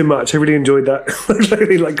 thank you so much. I really enjoyed that."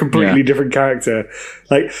 Like completely Yeah. different character.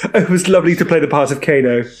 Like, oh, it was lovely to play the part of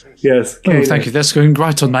Kano. Yes, Oh, Kano. thank you. That's going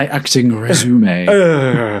right on my acting resume.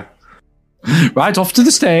 Ugh. Right off to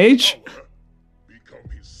the stage.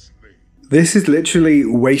 This is literally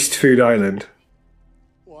Waste Food Island.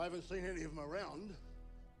 Well, I haven't seen any of them around.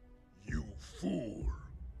 You fool.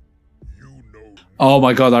 You know Oh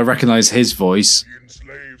my god, I recognize his voice.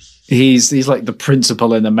 slaves. He's like the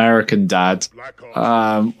principal in American Dad.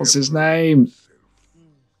 What's his name?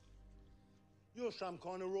 You're some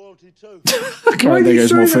kind of royalty too. Right, there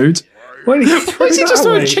goes more food. Why did he Why is he just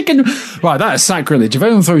throwing chicken? Right, that is sacrilege. If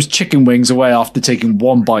anyone throws chicken wings away after taking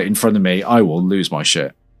one bite in front of me, I will lose my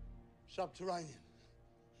shit. Subterranean.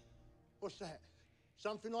 What's that?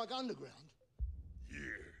 Something like underground?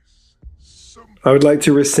 I would like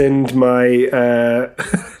to rescind my Your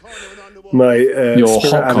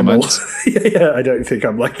spirit hot animal. comment. yeah, I don't think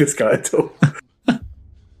I'm like this guy at all.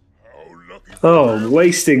 Oh,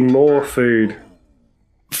 wasting more food.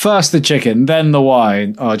 First the chicken, then the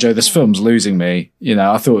wine. Oh, Joe, this film's losing me. You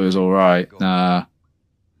know, I thought it was all right.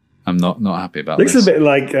 I'm not happy about Looks this. a bit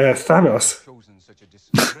like Thanos.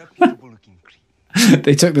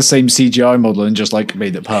 They took the same CGI model and just like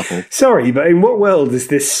made it purple. Sorry, but in what world is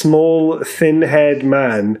this small, thin-haired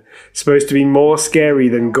man supposed to be more scary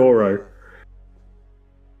than Goro?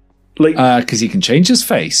 Like, Because he can change his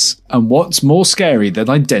face. And what's more scary than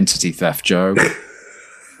identity theft, Joe?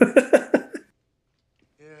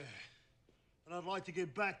 And I'd like to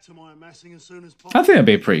get back to my amassing as soon as possible. I think that'd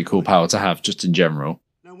be a pretty cool power to have, just in general.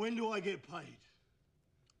 Now, when do I get paid?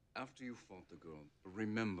 After you fought the girl, but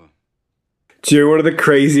remember, do you know one of the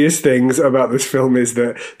craziest things about this film is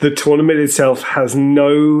that the tournament itself has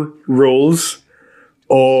no rules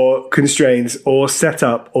or constraints or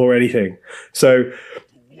setup or anything. So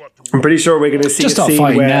I'm pretty sure we're going to see Just a start scene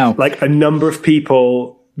fighting where now. like a number of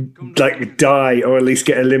people like die or at least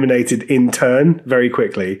get eliminated in turn very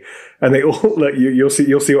quickly, and they all like you'll see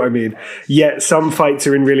what I mean. Yet some fights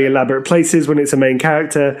are in really elaborate places when it's a main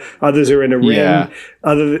character, others are in a ring. Yeah.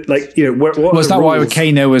 Other like what Was are that the why rules?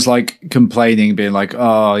 Kano was like complaining, being like,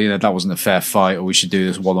 "Oh, you know, that wasn't a fair fight, or we should do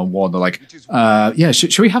this one-on-one"? Or like, yeah,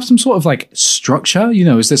 should we have some sort of like structure? You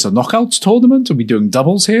know, is this a knockouts tournament? Are we doing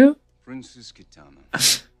doubles here? Princess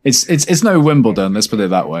Kitana. It's no Wimbledon. Let's put it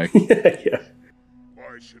that way. yeah.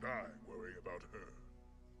 Why should I worry about her?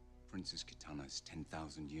 Princess Kitana is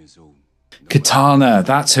 10,000 years old. Katana,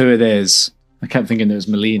 that's who it is. I kept thinking it was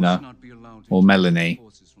Melina or Melanie.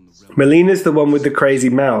 Melina's the one with the crazy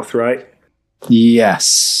mouth, right?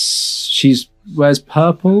 Yes, she's wears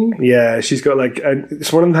purple. Yeah, she's got like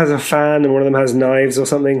one of them has a fan and one of them has knives or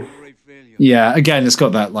something. Yeah, again, it's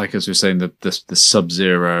got that, like as we were saying, the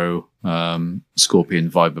Sub-Zero Scorpion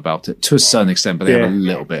vibe about it to a certain extent, but they have a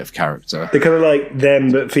little bit of character. They're kind of like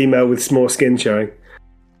them, but female with more skin showing.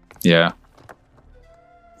 Yeah.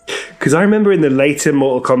 Because I remember in the later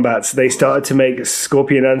Mortal Kombats, they started to make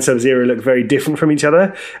Scorpion and Sub-Zero look very different from each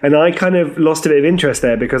other, and I kind of lost a bit of interest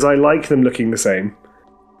there because I like them looking the same.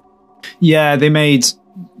 Yeah, they made,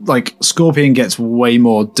 like, Scorpion gets way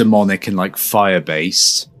more demonic and, like,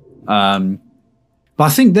 fire-based. But I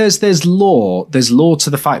think there's lore. There's lore to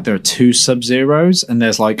the fact there are two Sub-Zeros, and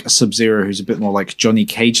there's, like, a Sub-Zero who's a bit more like Johnny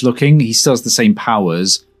Cage looking. He still has the same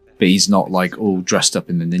powers, but he's not, like, all dressed up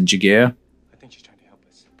in the ninja gear. I think she's trying to help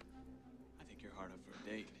us. I think you're hard up for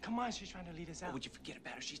a date. Come on, she's trying to lead us out. Would you forget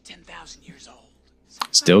about her? She's 10,000 years old.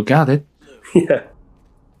 Still got it. Yeah.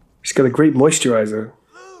 She's got a great moisturizer.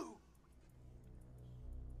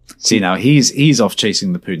 See, now he's off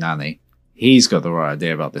chasing the Punani. He's got the right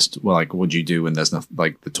idea about this. Well, like, what do you do when there's no,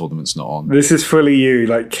 like, the tournament's not on? This is fully you,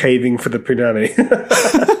 like, caving for the Punani.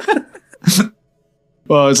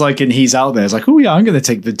 Well, it's like, and he's out there. It's like, oh yeah, I'm going to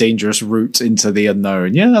take the dangerous route into the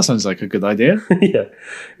unknown. Yeah, that sounds like a good idea. yeah.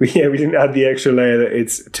 We didn't add the extra layer that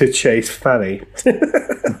it's to chase Fanny.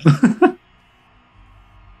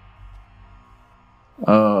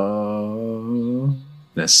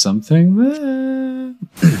 There's something there.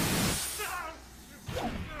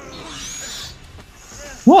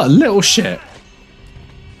 What a little shit.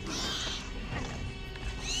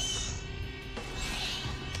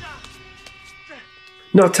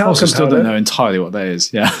 Not talcum Also, still powder. don't know entirely what that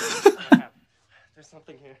is. Yeah. There's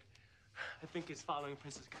something here. I think he's following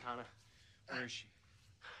Princess Katana. Where is she?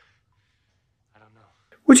 I don't know.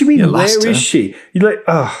 What do you mean? You lost Where her. is she? You're like,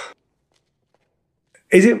 oh.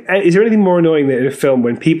 Is there anything more annoying than in a film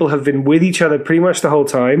when people have been with each other pretty much the whole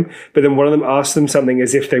time, but then one of them asks them something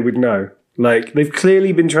as if they would know? Like, they've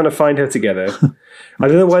clearly been trying to find her together. I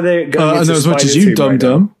don't know why they're going I into know as much as Spider you, Tomb dum right now.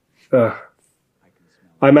 dum. Ugh.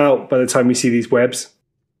 I'm out by the time we see these webs.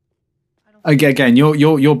 Again,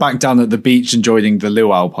 you're back down at the beach enjoying the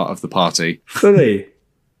luau part of the party. Fully.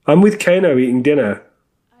 I'm with Kano eating dinner.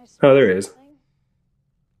 Oh, there he is.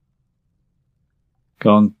 Go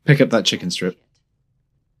on, pick up that chicken strip.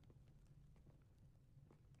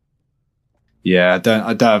 Yeah, I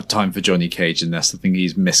don't have time for Johnny Cage in this. I think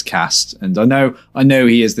he's miscast, and I know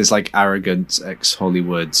he is this like arrogant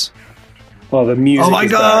ex-Hollywood. Oh, the music. Oh my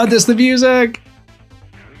is god, back. it's the music!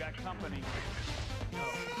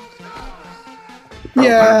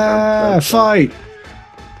 Yeah, fight!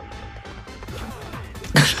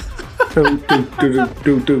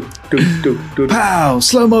 Pow!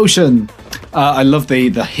 Slow motion. I love the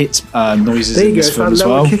hit noises There in you go. this It's film that as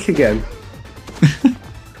lower well. kick again.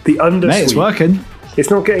 The undersweep. Mate, it's working. It's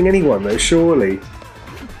not getting anyone though. Surely.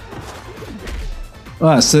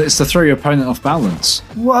 Well, it's to throw your opponent off balance.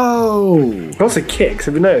 Whoa! Lots of kicks.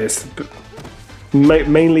 Have you noticed?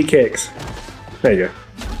 Mainly kicks. There you go.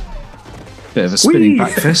 Bit of a spinning Whee!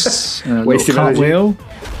 back fist. A Waste little of energy. cartwheel.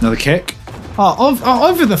 Another kick.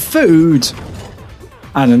 Over the food.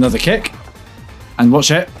 And another kick. And watch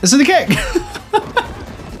it. This is the kick.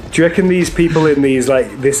 Do you reckon these people in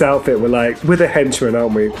this outfit were like, we're the henchmen,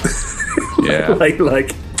 aren't we? Yeah.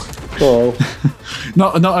 like, oh.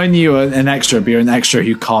 Not only are you an extra, but you're an extra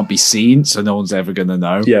who can't be seen, so no one's ever gonna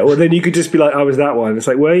know. Yeah, well then you could just be like, I was that one. It's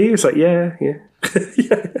like, were you? It's like, yeah. yeah.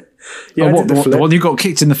 Yeah, I What, did the the flip. one who got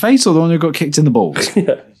kicked in the face or the one who got kicked in the balls? Oh,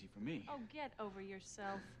 get over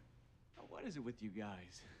yourself. What is it with you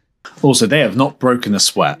guys? Also, they have not broken a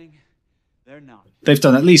sweat. They're not. They've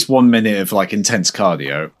done at least 1 minute of like intense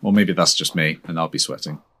cardio, or maybe that's just me, and I'll be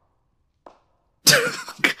sweating.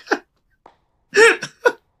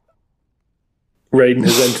 Raiden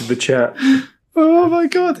has entered the chat. Oh my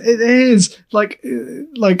god, it is like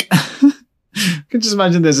I can just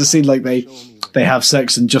imagine there's a scene like they have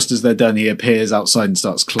sex, and just as they're done, he appears outside and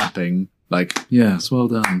starts clapping. Like, yes, well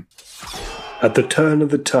done. At the turn of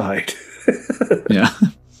the tide. Yeah.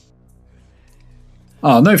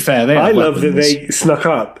 Oh, no fair. They have I love that weapons. they snuck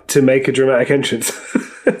up to make a dramatic entrance.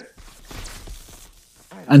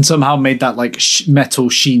 And somehow made that like metal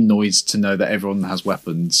sheen noise to know that everyone has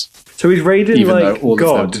weapons. So is Raiden Even though like all of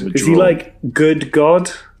God? them were Is he drawn. like good God?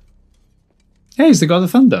 Hey, he's the god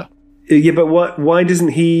of thunder. Yeah, but why doesn't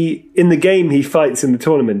he in the game he fights in the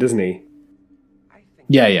tournament, doesn't he?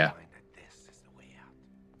 Yeah.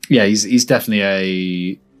 Yeah, he's definitely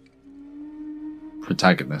a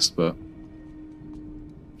protagonist, but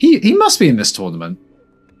he must be in this tournament.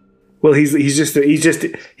 Well, he's just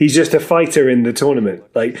a fighter in the tournament.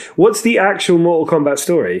 Like, what's the actual Mortal Kombat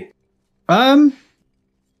story?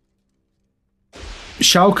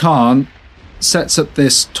 Shao Kahn sets up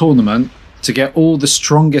this tournament to get all the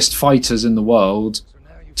strongest fighters in the world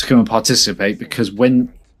to come and participate, because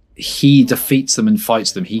when he defeats them and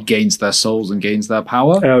fights them, he gains their souls and gains their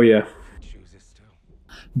power. Oh yeah.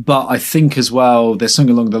 But I think as well, there's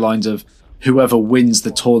something along the lines of whoever wins the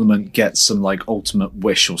tournament gets some like ultimate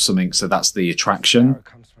wish or something. So that's the attraction.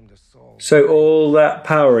 So all that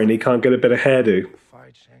power and he can't get a bit of hairdo.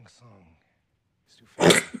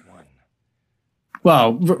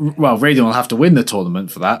 Well, Raiden will have to win the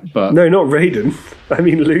tournament for that. But No, not Raiden. I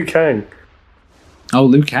mean Liu Kang. oh,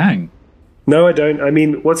 Liu Kang, No, I don't. I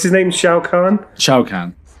mean, what's his name? Shao Kahn? Shao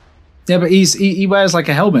Kahn. Yeah, but he wears like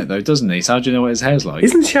a helmet though, doesn't he? So how do you know what his hair's like?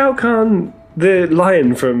 Isn't Shao Kahn the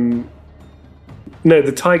lion from... No,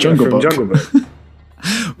 the tiger Jungle from Book. Jungle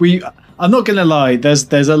Book. I'm not gonna lie.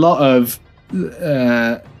 There's a lot of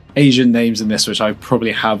Asian names in this which I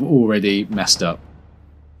probably have already messed up.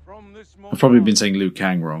 I've probably been saying Liu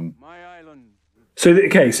Kang wrong. So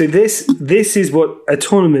so this is what a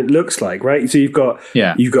tournament looks like, right? So you've got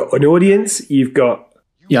an audience, you've got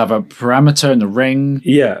You have a parameter in the ring.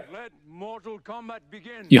 Yeah.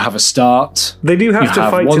 You have a start. They do have You to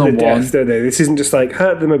fight to the one-on-one. death, don't they? This isn't just like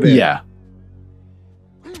hurt them a bit. Yeah.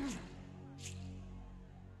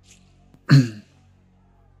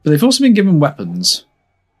 But they've also been given weapons.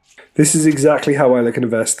 This is exactly how I look in a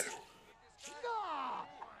vest.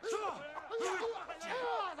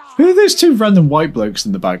 Who are those two random white blokes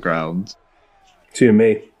in the background? To you and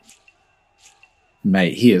me.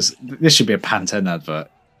 Mate, he is. This should be a Pantene advert.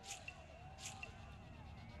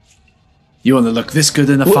 You want to look this good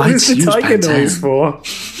in a What fight? is the Use tiger Pantene. noise for?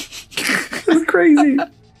 That's crazy.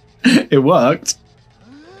 It worked.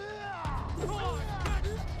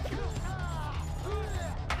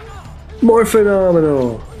 More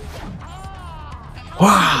phenomenal.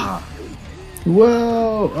 Wow.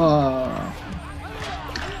 Whoa.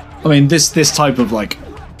 I mean, this type of like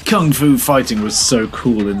kung fu fighting was so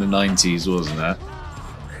cool in the 90s, wasn't it?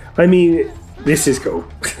 I mean, this is cool.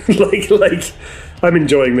 like, I'm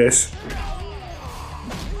enjoying this.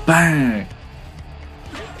 Bang.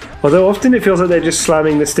 Although often it feels like they're just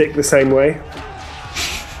slamming the stick the same way.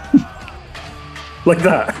 Like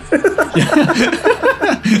that.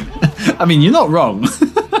 I mean, you're not wrong.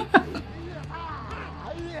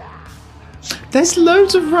 There's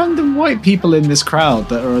loads of random white people in this crowd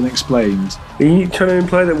that are unexplained. Are you trying to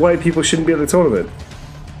imply that white people shouldn't be at the tournament?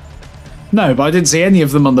 No, but I didn't see any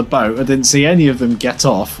of them on the boat. I didn't see any of them get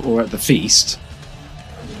off or at the feast.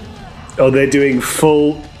 Oh, they're doing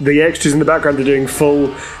full... The extras in the background are doing full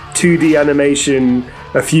 2D animation,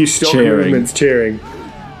 a few stock movements cheering.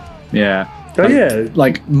 Yeah. Oh, like, yeah.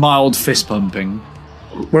 Like mild fist pumping.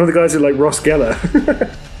 One of the guys is like Ross Geller.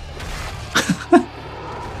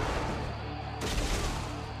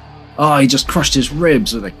 Oh, he just crushed his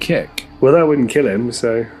ribs with a kick. Well, that wouldn't kill him,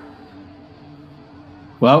 so...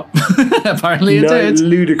 Well, apparently it did.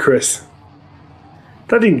 Ludicrous.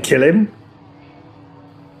 That didn't kill him.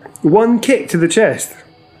 One kick to the chest.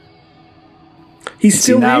 He's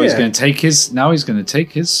still now here. he's going to take his. Now he's going to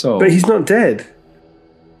take his soul. But he's not dead.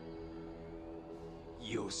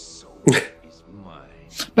 Your soul is mine.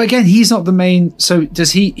 But again, he's not the main. So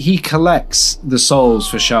does he? He collects the souls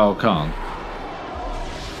for Shao Kahn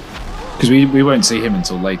because we won't see him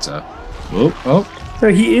until later. Oh. No,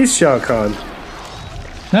 he is Shao Kahn.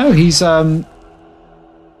 No, he's Fatality.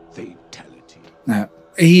 No,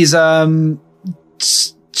 he's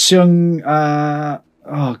Chung.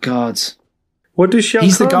 Oh God. What does Shao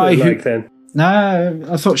He's Kahn the guy look who. like then? No,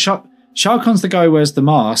 I thought Shao Kahn's the guy who wears the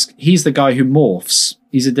mask. He's the guy who morphs.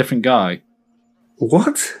 He's a different guy.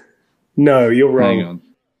 What? No, you're wrong. Hang on.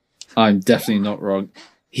 I'm definitely not wrong.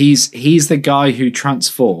 He's the guy who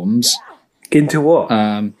transforms. Into what?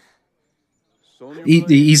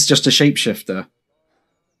 He's just a shapeshifter.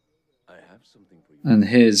 And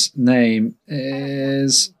his name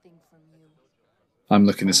is... I'm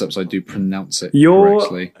looking this up so I do pronounce it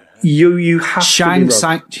correctly. You have to be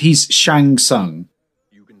wrong. He's Shang Tsung.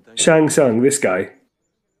 Shang Tsung, this guy.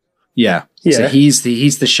 Yeah. Yeah. So he's the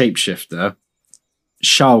shapeshifter.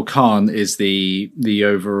 Shao Kahn is the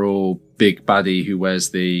overall big baddie who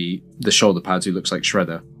wears the shoulder pads, who looks like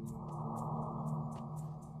Shredder.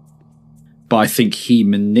 But I think he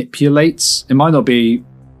manipulates. It might not be.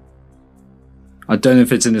 I don't know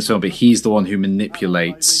if it's in this film, but he's the one who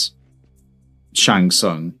manipulates Shang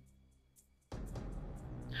Tsung.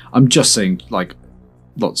 I'm just saying, like,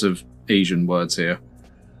 lots of Asian words here.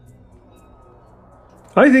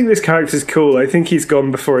 I think this character's cool. I think he's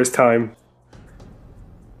gone before his time.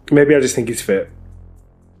 Maybe I just think he's fit.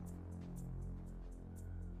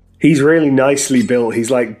 He's really nicely built.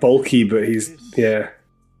 He's like bulky, but he's, yeah.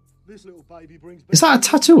 Is that a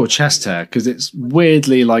tattoo or chest hair? Because it's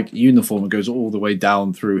weirdly like uniform. It goes all the way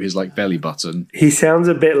down through his like belly button. He sounds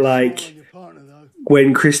a bit like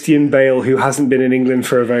when Christian Bale, who hasn't been in England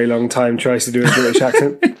for a very long time, tries to do a British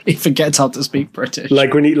accent. He forgets how to speak British.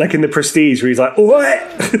 Like when like in The Prestige, where he's like, "What?"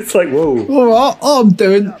 It's like, whoa. Oh, I'm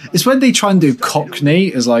doing. It's when they try and do Cockney.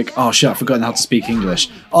 It's like, oh shit, I've forgotten how to speak English.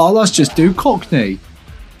 Oh, let's just do Cockney.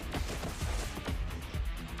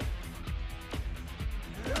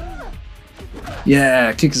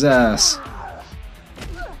 Yeah, kick his ass.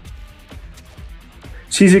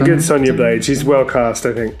 She's a good Sonya Blade. She's well cast,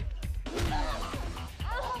 I think.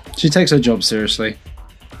 She takes her job seriously.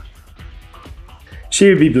 She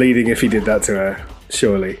would be bleeding if he did that to her,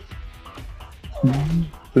 surely.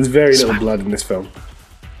 There's very little blood in this film.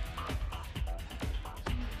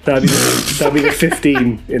 That'd be the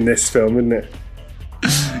 15 in this film, wouldn't it?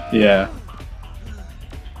 Yeah.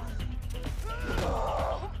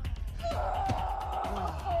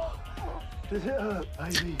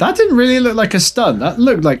 That didn't really look like a stun. That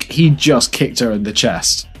looked like he just kicked her in the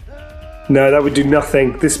chest. No, that would do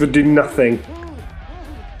nothing. This would do nothing.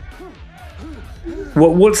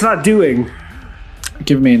 What's that doing?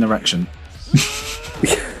 Give me an erection.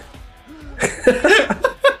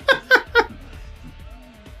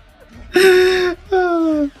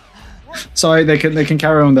 Sorry, they can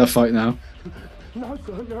carry on their fight now. No,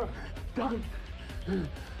 sir, no, don't.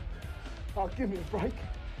 Oh, give me a break.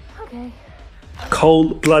 Okay.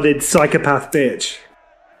 Cold-blooded psychopath bitch.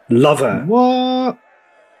 Love her. What?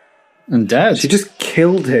 And dead. She just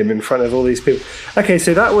killed him in front of all these people. Okay,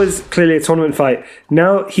 so that was clearly a tournament fight.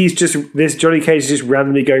 Now this Johnny Cage is just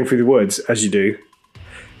randomly going through the woods, as you do.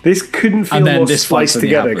 This couldn't feel more spliced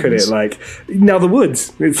together, could it? Like, now the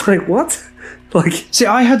woods. It's like, what? Like, see,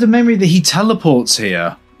 I had the memory that he teleports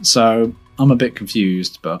here, so I'm a bit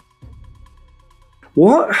confused, but...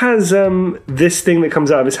 What has this thing that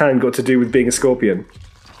comes out of his hand got to do with being a scorpion?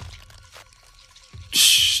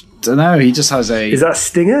 Don't know, he just has a... Is that a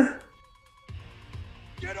stinger?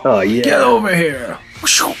 Oh, yeah. Get over here!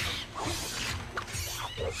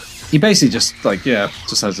 He basically just,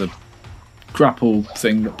 just has a grapple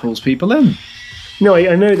thing that pulls people in. No,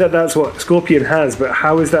 I know that that's what Scorpion has, but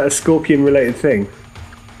how is that a Scorpion-related thing?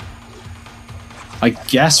 I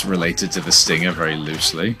guess related to the stinger, very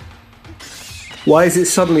loosely. Why is it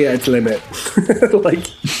suddenly at its limit?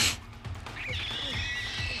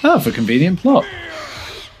 For convenient plot.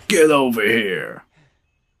 Get over here.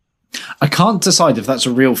 I can't decide if that's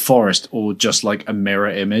a real forest or just like a mirror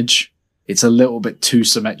image. It's a little bit too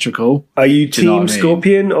symmetrical. Are you Team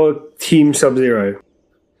Scorpion or Team Sub-Zero?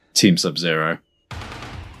 Team Sub-Zero.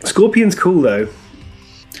 Scorpion's cool though.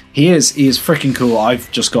 He is freaking cool.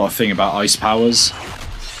 I've just got a thing about ice powers.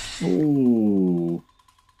 Ooh.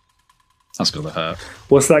 That's gonna hurt.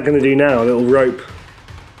 What's that gonna do now? A little rope.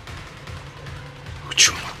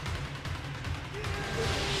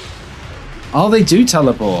 Oh, they do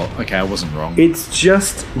teleport. Okay, I wasn't wrong. It's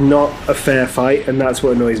just not a fair fight, and that's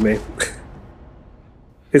what annoys me.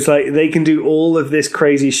 It's like they can do all of this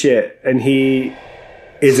crazy shit, and he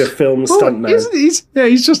is a film stuntman.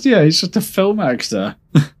 He's just a film actor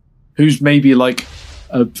who's maybe like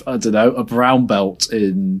a brown belt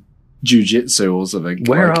in jiu-jitsu or something.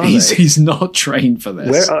 Where are they? He's not trained for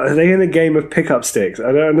this. Where are they in a game of pickup sticks?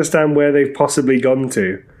 I don't understand where they've possibly gone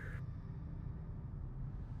to.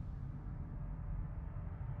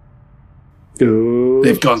 Ooh.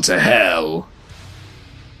 They've gone to hell.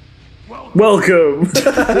 Welcome.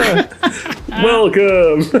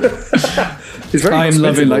 Welcome. It's very I'm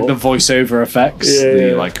loving like the voiceover effects.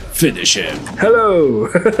 Yeah. Finish him. Hello.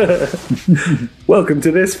 Welcome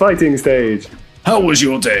to this fighting stage. How was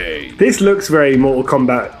your day? This looks very Mortal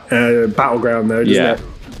Kombat Battleground though, doesn't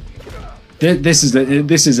it?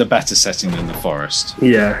 This is a better setting than the forest.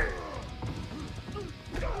 Yeah.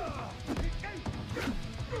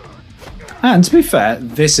 And to be fair,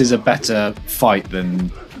 this is a better fight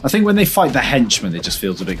than... I think when they fight the henchmen, it just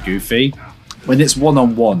feels a bit goofy. When it's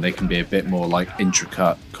one-on-one, they can be a bit more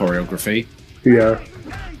intricate choreography. Yeah.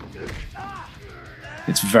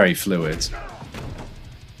 It's very fluid.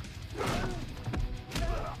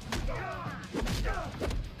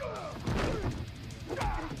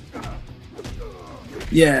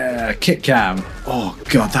 Yeah, kick cam. Oh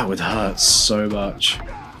god, that would hurt so much.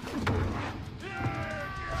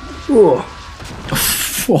 Oh,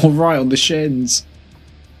 right on the shins.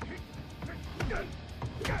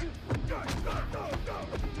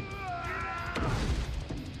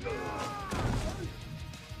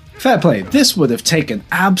 Fair play, this would have taken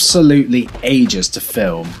absolutely ages to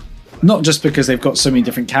film. Not just because they've got so many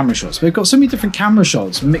different camera shots, but they've got so many different camera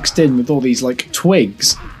shots mixed in with all these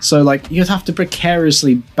twigs. So you'd have to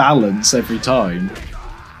precariously balance every time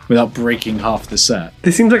without breaking half the set.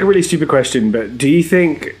 This seems like a really stupid question, but do you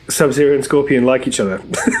think Sub-Zero and Scorpion like each other?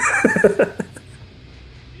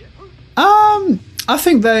 I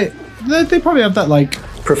think they probably have that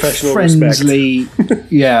professional friendly,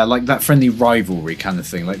 that friendly rivalry kind of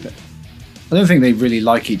thing. Like that. I don't think they really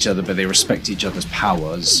like each other, but they respect each other's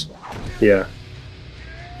powers. Yeah.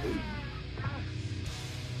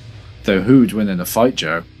 Though who'd win in a fight,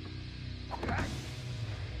 Joe?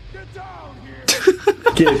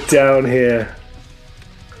 Get down here.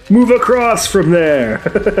 Move across from there.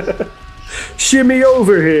 Shimmy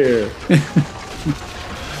over here.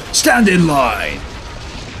 Stand in line.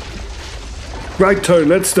 Right turn,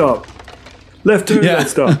 let's stop. Left turn,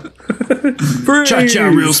 let's stop. Freeze! Cha-cha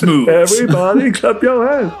real smooth. Everybody clap your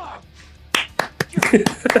hands.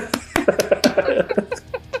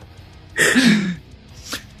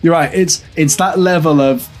 You're right, it's that level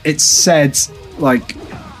of, it's said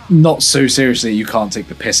not so seriously you can't take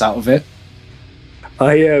the piss out of it.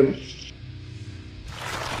 I am.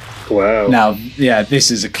 Wow. Now, this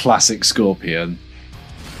is a classic Scorpion.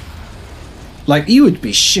 You would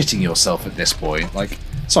be shitting yourself at this point.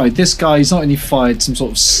 Sorry, this guy's not only fired some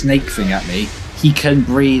sort of snake thing at me, he can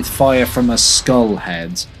breathe fire from a skull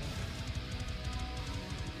head.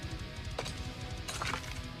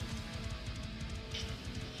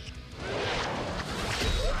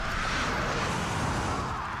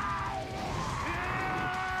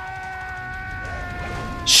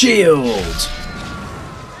 Shield!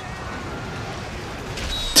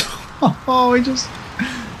 Oh, he just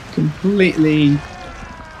completely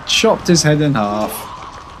chopped his head in half.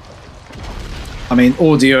 I mean,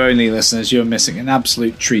 audio-only listeners, you're missing an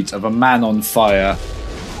absolute treat of a man on fire.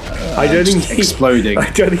 I don't think exploding. I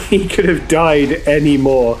don't think he could have died any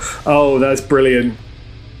more. Oh, that's brilliant.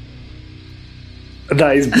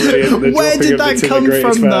 That is brilliant. The Where dropping did of that it to come the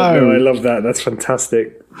greatest from, fan. though? No, I love that. That's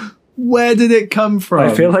fantastic. Where did it come from?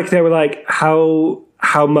 I feel like they were like, how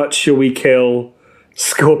much shall we kill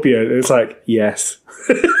Scorpion? It's like, yes.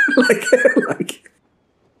 like,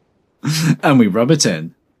 and we rub it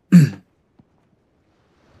in.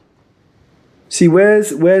 See, where's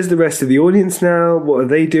the rest of the audience now? What are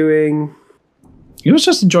they doing? He was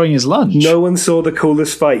just enjoying his lunch. No one saw the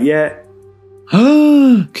coolest fight yet.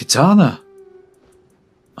 Katana.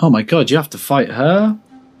 Oh my god, you have to fight her?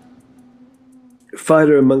 Fight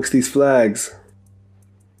her amongst these flags.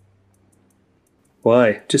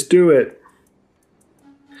 Why? Just do it.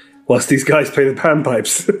 Whilst these guys play the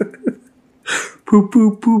panpipes. Poo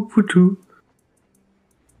poo poo poo poo.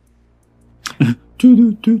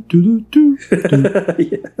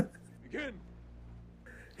 Yeah.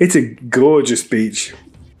 It's a gorgeous beach.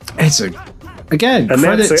 It's a again, and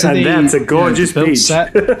that's a gorgeous beach.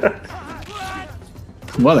 Set.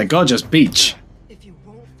 What a gorgeous beach. If you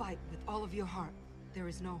won't fight with all of your heart, there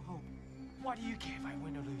is no hope. Why do you care if I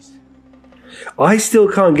win or lose? I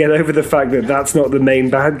still can't get over the fact that that's not the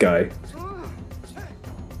main bad guy.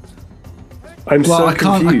 I'm so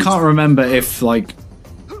confused. I can't remember if like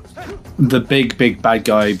the big bad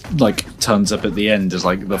guy like turns up at the end as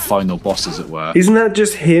like the final boss, as it were. Isn't that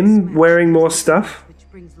just him wearing more stuff?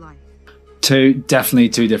 Definitely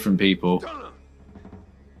two different people.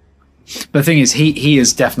 But the thing is, he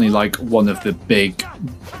is definitely like one of the big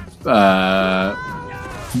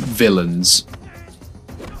villains.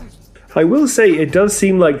 I will say it does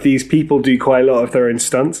seem like these people do quite a lot of their own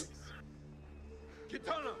stunts.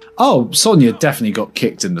 Oh, Sonya definitely got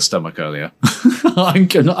kicked in the stomach earlier. I'm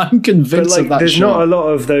convinced but like, of that. There's shot. not a lot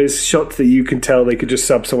of those shots that you can tell they could just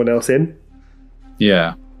sub someone else in.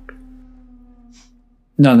 Yeah.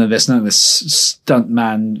 None of this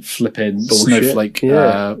stuntman flipping Bullshit. snowflake.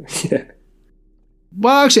 Yeah.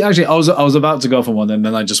 Well, actually, I was about to go off on one, and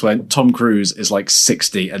then I just went. Tom Cruise is like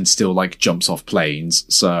 60 and still like jumps off planes,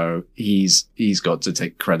 so he's got to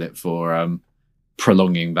take credit for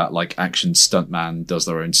prolonging that like action stuntman does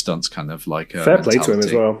their own stunts kind of like fair play to him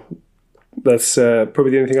as well. That's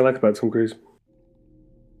probably the only thing I like about Tom Cruise.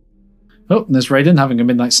 Oh, there's Raiden having a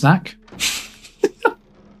midnight snack.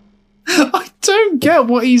 I don't get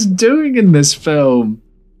what he's doing in this film.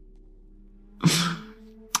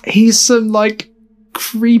 He's some like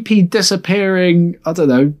creepy disappearing, I don't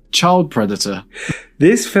know, child predator.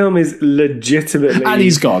 This film is legitimately, and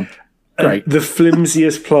he's gone. Great. The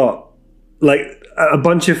flimsiest plot. Like a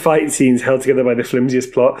bunch of fight scenes held together by the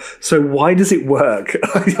flimsiest plot. So why does it work?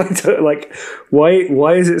 I don't like.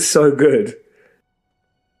 Why is it so good?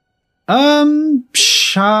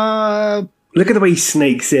 Look at the way he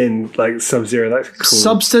snakes in like Sub-Zero. That's cool.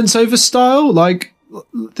 Substance over style. Like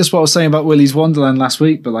this is what I was saying about Willy's Wonderland last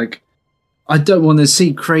week. But like, I don't want to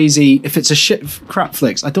see crazy. If it's a crap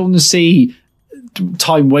flicks, I don't want to see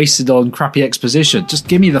time wasted on crappy exposition. Just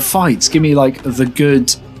give me the fights. Give me like the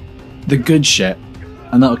good shit,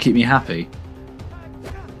 and that'll keep me happy.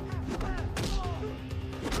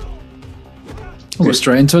 Oh, we're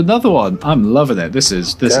straight into another one. I'm loving it. This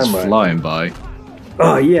is flying by.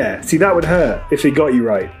 Oh yeah, see that would hurt if he got you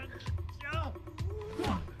right.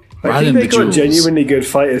 I think they got genuinely good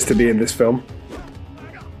fighters to be in this film.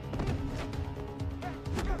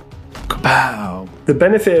 Kapow. The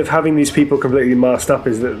benefit of having these people completely masked up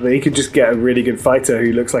is that they could just get a really good fighter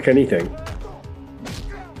who looks like anything.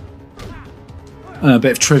 A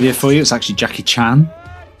bit of trivia for you. It's actually Jackie Chan.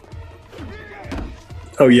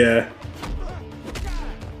 Oh yeah.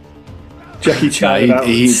 Jackie Chan about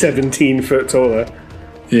 17 foot taller.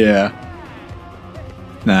 Yeah.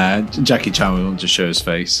 Nah, Jackie Chan will just show his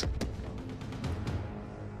face.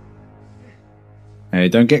 Hey,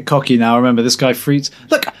 don't get cocky now. Remember, this guy freaks.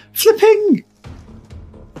 Look, flipping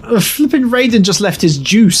Raiden just left his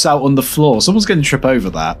juice out on the floor. Someone's going to trip over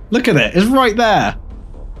that. Look at it. It's right there.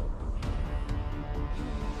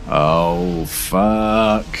 Oh,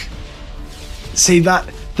 fuck. See, that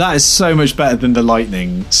is so much better than the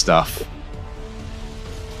lightning stuff.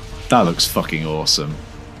 That looks fucking awesome.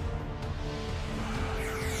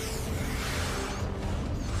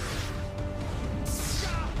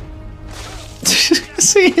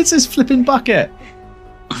 See, it's his flipping bucket.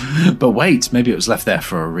 But wait, maybe it was left there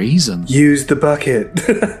for a reason. Use the bucket.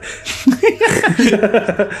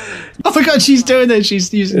 Oh my god, she's doing it.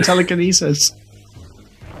 She's using telekinesis.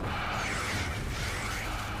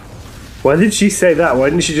 Why did she say that? Why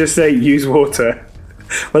didn't she just say use water?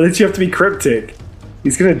 Why did she have to be cryptic?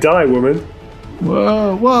 He's gonna die, woman.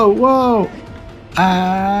 Whoa, whoa, whoa.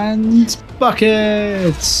 And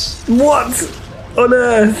buckets. What on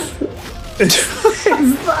earth is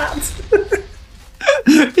that?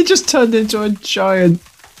 He just turned into a giant.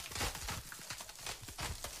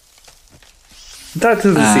 That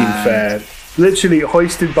doesn't seem fair. Literally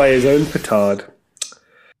hoisted by his own petard.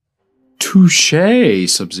 Touché,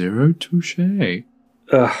 Sub-Zero, touché.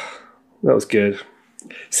 Ugh, that was good.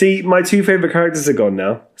 See, my two favourite characters are gone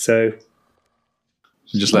now, so...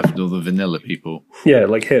 So just left with all the vanilla people. Yeah,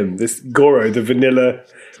 like him. This Goro, the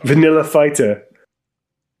vanilla fighter.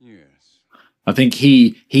 I think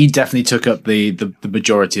he definitely took up the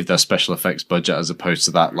majority of their special effects budget as opposed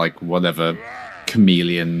to that, like, whatever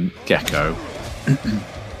chameleon gecko.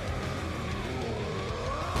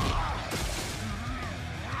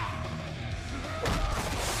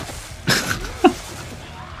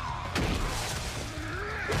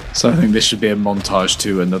 So I think this should be a montage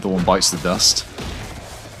to Another One Bites the Dust.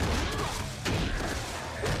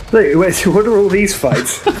 Wait, so what are all these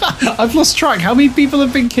fights? I've lost track. How many people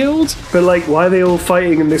have been killed? But like, why are they all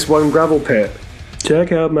fighting in this one gravel pit?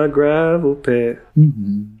 Check out my gravel pit.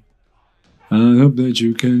 Mm-hmm. I hope that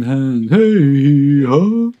you can hand. Hey,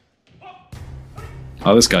 huh?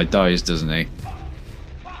 Oh, this guy dies, doesn't he?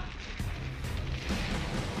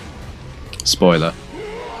 Spoiler.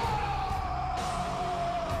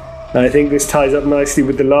 I think this ties up nicely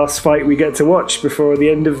with the last fight we get to watch before the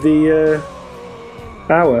end of the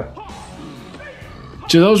hour.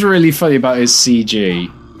 Do you know what's really funny about his CG?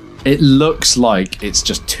 It looks like it's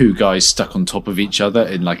just two guys stuck on top of each other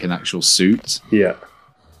in like an actual suit. Yeah.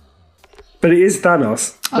 But it is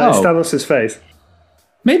Thanos. That is Thanos' face.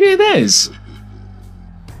 Maybe it is.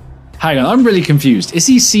 Hang on, I'm really confused. Is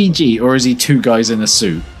he CG or is he two guys in a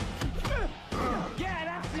suit?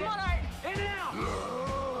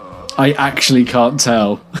 I actually can't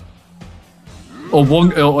tell. Or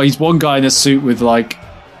he's one guy in a suit with like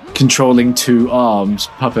controlling two arms,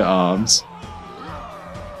 puppet arms.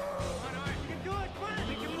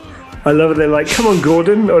 I love it. They're like, "Come on,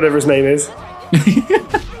 Gordon," or whatever his name is.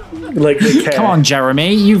 Like they care. Come on,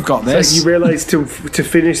 Jeremy, you've got this. Like you realise to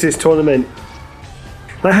finish this tournament.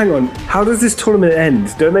 Like, hang on, how does this tournament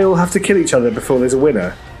end? Don't they all have to kill each other before there's a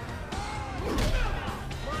winner?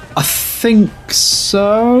 I think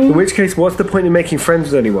so. In which case, what's the point in making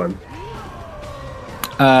friends with anyone?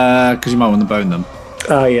 Because you might want to bone them.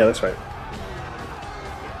 Oh, yeah, that's right.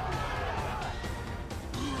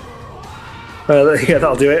 Yeah,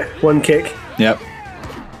 that'll do it. One kick. Yep.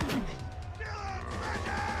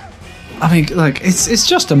 I mean, like, it's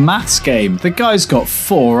just a maths game. The guy's got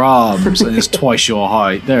 4 arms and is twice your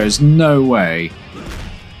height. There is no way.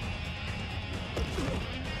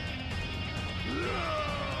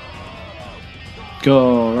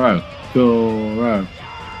 Goro. Goro.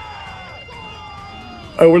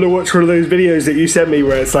 I want to watch one of those videos that you sent me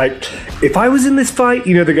where it's like, if I was in this fight,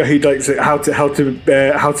 you know, the guy who likes how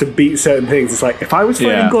to beat certain things. It's like, if I was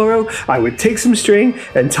fighting Goro, I would take some string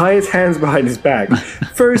and tie his hands behind his back.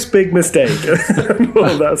 First big mistake.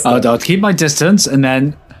 All that stuff. I'd keep my distance and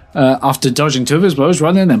then after dodging 2 of his blows,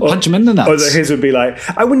 run in and punch him in the nuts. Or his would be like,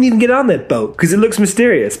 I wouldn't even get on that boat because it looks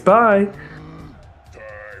mysterious. Bye.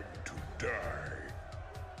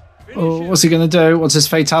 Oh, what's he going to do? What's his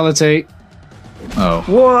fatality? Oh.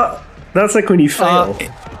 What? That's like when you fail.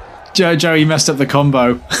 Joe, you messed up the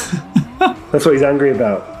combo. That's what he's angry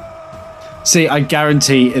about. See, I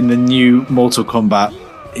guarantee in the new Mortal Kombat,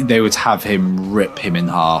 they would have him rip him in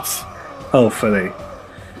half. Oh, funny.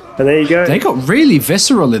 And there you go. They got really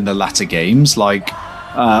visceral in the latter games, like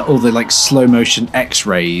all the like slow motion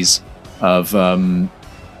X-rays of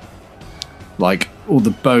like all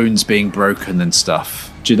the bones being broken and stuff.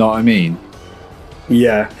 Do you know what I mean?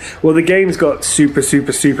 Yeah. Well, the games got super,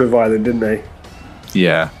 super, super violent, didn't they?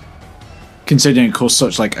 Yeah. Considering it caused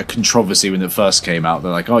such like a controversy when it first came out,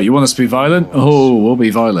 they're like, "Oh, you want us to be violent? Oh, we'll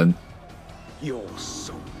be violent."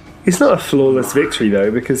 It's not a flawless victory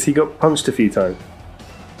though, because he got punched a few times.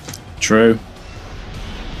 True.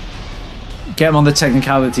 Get him on the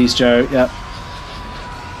technicalities, Joe. Yep.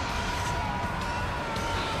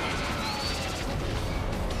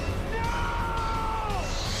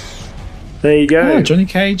 There you go. Yeah, Johnny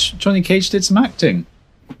Cage did some acting.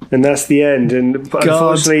 And that's the end. And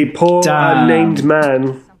unfortunately, poor unnamed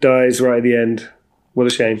man dies right at the end. What a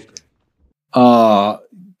shame.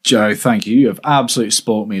 Joe, thank you. You have absolutely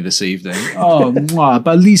spoilt me this evening. Oh, mwah,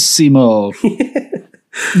 bellissimo.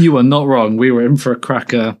 You were not wrong. We were in for a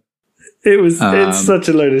cracker. It's such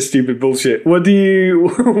a load of stupid bullshit. What are your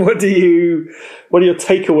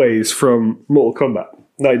takeaways from Mortal Kombat?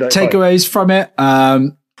 Takeaways from it.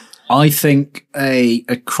 I think a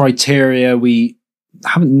criteria we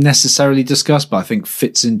haven't necessarily discussed, but I think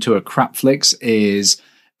fits into a crap flicks is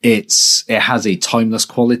it has a timeless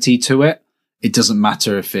quality to it. It doesn't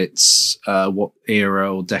matter if it's what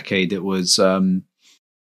era or decade it was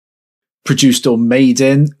produced or made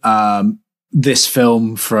in. This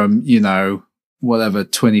film from, whatever,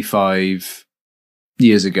 25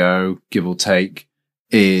 years ago, give or take,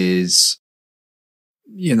 is,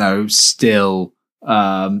 still,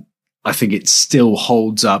 I think it still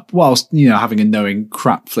holds up whilst, having a knowing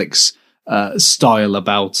crap flicks style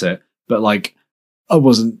about it. But like, I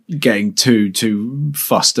wasn't getting too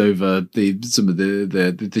fussed over some of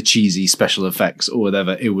the cheesy special effects or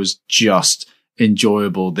whatever. It was just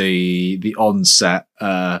enjoyable. The onset,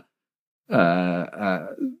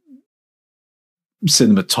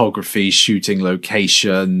 cinematography, shooting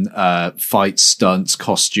location, fight stunts,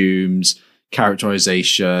 costumes,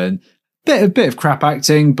 characterization, bit of crap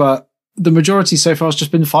acting, but the majority so far has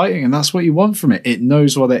just been fighting, and that's what you want from it. It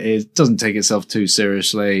knows what it is, doesn't take itself too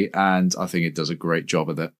seriously, and I think it does a great job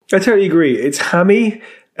of it. I totally agree. It's hammy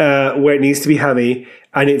where it needs to be hammy,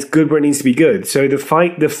 and it's good where it needs to be good. So the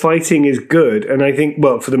fighting is good, and I think,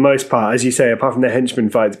 well, for the most part, as you say, apart from the henchman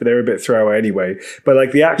fights, but they're a bit throwaway anyway. But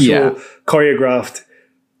like the actual choreographed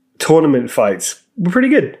tournament fights were pretty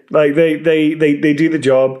good. Like they do the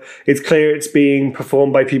job. It's clear it's being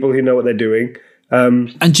performed by people who know what they're doing.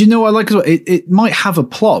 And do you know what I like as well? It might have a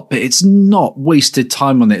plot, but it's not wasted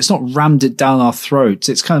time on it. It's not rammed it down our throats.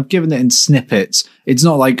 It's kind of given it in snippets. It's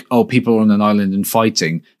not like, oh, people are on an island and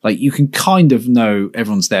fighting. Like, you can kind of know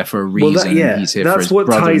everyone's there for a reason. Well, He's here for that's his what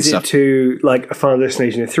brother ties and it stuff. to like a Final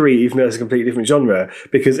Destination 3, even though it's a completely different genre.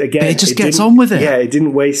 Because again, But it just gets on with it. Yeah, it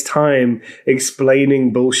didn't waste time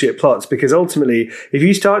explaining bullshit plots. Because ultimately, if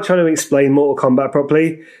you start trying to explain Mortal Kombat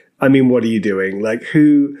properly, I mean, what are you doing? Like,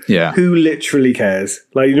 who literally cares?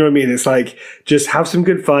 Like, you know what I mean? It's like, just have some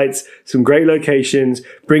good fights, some great locations,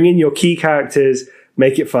 bring in your key characters,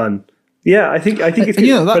 make it fun. Yeah, I think it's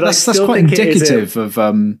good. That's quite indicative of.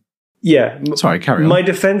 Yeah. Sorry, carry on. My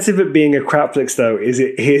defense of it being a crap flicks, though, is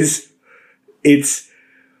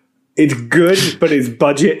it's good, but it's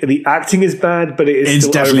budget. The acting is bad, but it's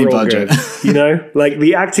still definitely budget. Good, like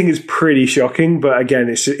the acting is pretty shocking, but again,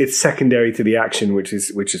 it's secondary to the action, which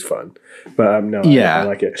is fun. But I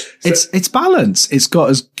like it. So, it's balanced. It's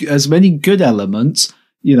got as many good elements.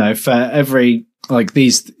 For every like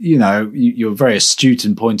these. You're very astute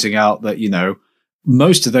in pointing out that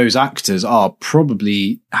most of those actors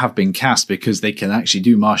probably have been cast because they can actually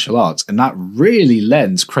do martial arts, and that really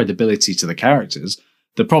lends credibility to the characters.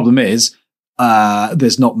 The problem is,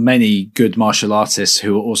 there's not many good martial artists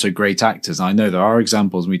who are also great actors. I know there are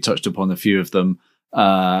examples, and we touched upon a few of them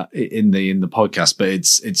in the podcast, but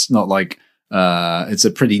it's not like it's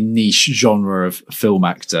a pretty niche genre of film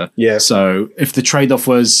actor. Yeah. So if the trade-off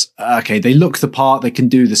was okay, they look the part, they can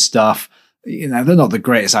do the stuff. They're not the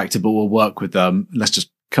greatest actor, but we'll work with them. Let's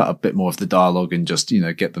just cut a bit more of the dialogue and just,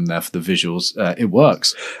 get them there for the visuals. It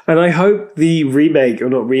works. And I hope the remake, or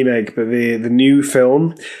not remake, but the new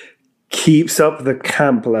film keeps up the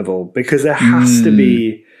camp level, because there has to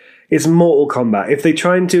be, it's Mortal Kombat. If they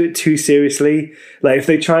try and do it too seriously, like if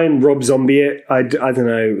they try and Rob Zombie it, I don't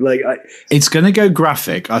know. It's going to go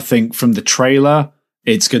graphic. I think from the trailer,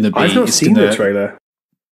 it's going to be. I've not seen the trailer.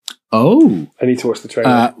 Oh. I need to watch the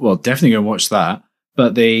trailer. Well, definitely go and watch that.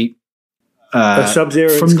 But the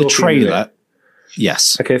Sub-Zero from the trailer,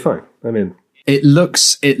 yes. Okay, fine. I'm in. It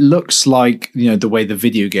looks like the way the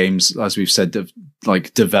video games, as we've said,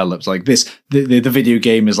 developed like this. The video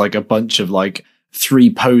game is like a bunch of like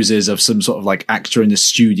 3 poses of some sort of like actor in the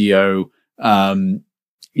studio.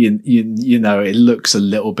 It looks a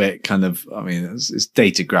little bit kind of. I mean, it's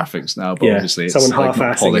dated graphics now, but obviously it's someone like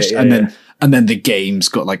half-assing polished. it, And then the game's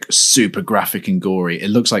got like super graphic and gory. It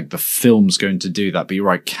looks like the film's going to do that. But you're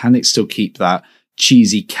right. Can it still keep that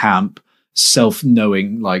cheesy camp,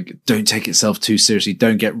 self-knowing, like don't take itself too seriously.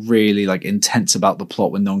 Don't get really like intense about the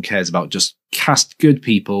plot when no one cares about. Just cast good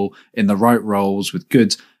people in the right roles with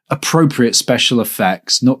good, appropriate special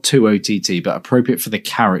effects, not too OTT, but appropriate for the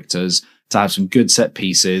characters, to have some good set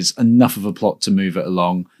pieces, enough of a plot to move it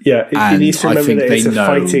along. Yeah, you need to remember that it's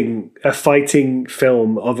a fighting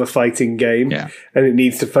film of a fighting game, and it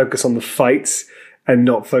needs to focus on the fights and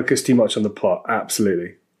not focus too much on the plot.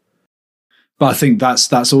 Absolutely. But I think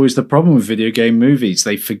that's always the problem with video game movies.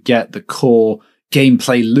 They forget the core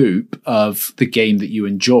gameplay loop of the game that you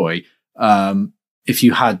enjoy. If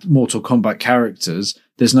you had Mortal Kombat characters,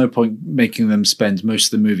 there's no point making them spend most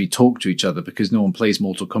of the movie talk to each other, because no one plays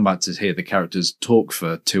Mortal Kombat to hear the characters talk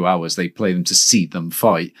for 2 hours. They play them to see them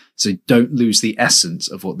fight. So don't lose the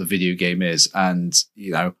essence of what the video game is. And,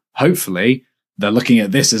 you know, hopefully they're looking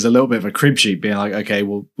at this as a little bit of a crib sheet, being like, okay,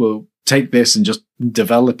 we'll take this and just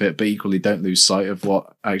develop it, but equally don't lose sight of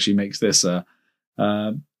what actually makes this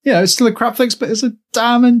it's still a crap fix, but it's a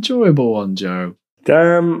damn enjoyable one, Joe.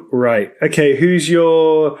 Damn right. Okay, who's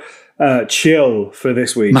your chill for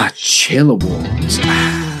this week? My chill awards.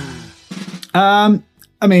 I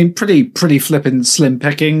mean, pretty flippin' slim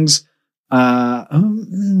pickings. I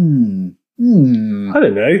don't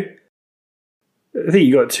know. I think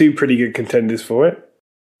you got 2 pretty good contenders for it.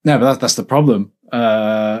 No, but that's the problem.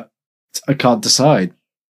 I can't decide.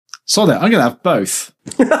 Sod it, I'm going to have both.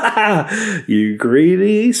 You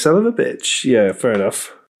greedy son of a bitch. Yeah, fair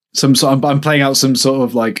enough. I'm playing out some sort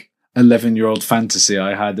of like 11-year-old fantasy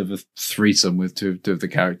I had of a threesome with two of the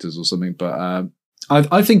characters or something. But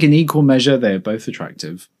I think in equal measure, they're both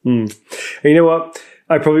attractive. And you know what?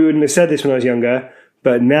 I probably wouldn't have said this when I was younger,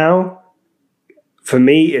 but now, for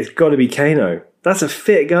me, it's got to be Kano. That's a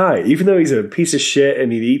fit guy, even though he's a piece of shit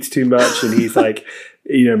and he eats too much and he's like,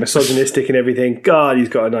 you know, misogynistic and everything. God, he's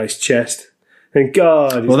got a nice chest. And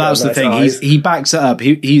God, well, that was the thing. He backs it up.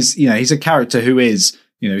 He's a character who is,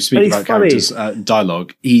 speaking about characters,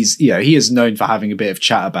 dialogue. He is known for having a bit of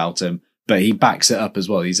chat about him, but he backs it up as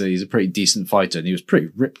well. He's a pretty decent fighter, and he was pretty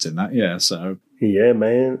ripped in that. Yeah, so yeah,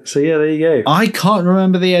 man. So yeah, there you go. I can't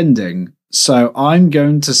remember the ending, so I'm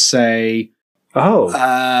going to say.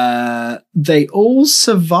 They all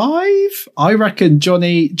survive. I reckon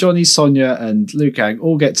Johnny, Sonya, and Liu Kang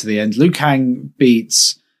all get to the end. Liu Kang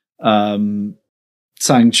beats Sang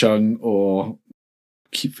Chung, or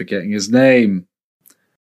keep forgetting his name.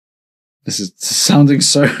 This is sounding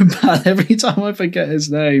so bad every time I forget his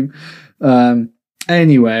name.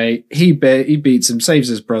 Anyway, he beats him, saves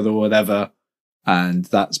his brother, or whatever, and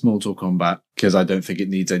that's Mortal Kombat. Because I don't think it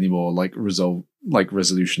needs any more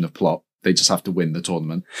resolution of plot. They just have to win the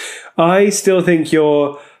tournament. I still think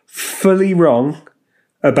you're fully wrong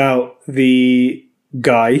about the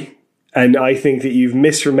guy, and I think that you've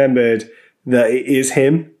misremembered that it is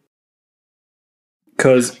him.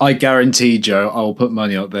 Because I guarantee, Joe, I will put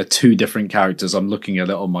money on they're 2 different characters. I'm looking at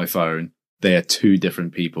it on my phone. They are 2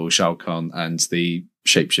 different people, Shao Kahn and the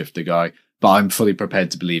shapeshifter guy. But I'm fully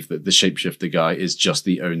prepared to believe that the shapeshifter guy is just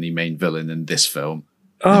the only main villain in this film.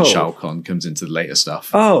 And Shao Kahn comes into the later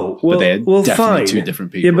stuff. Oh, well, but they're definitely fine. 2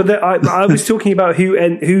 different people. Yeah, but I was talking about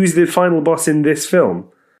who's the final boss in this film.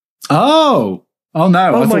 Oh no!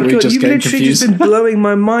 I thought we were just getting confused. You've literally just been blowing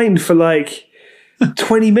my mind for like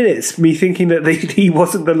 20 minutes. Me thinking that he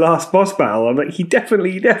wasn't the last boss battle. I'm like, he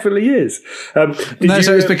definitely is. So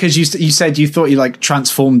it's because you said you thought you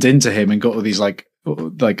transformed into him and got all these like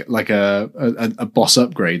a boss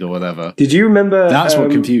upgrade or whatever. Did you remember? That's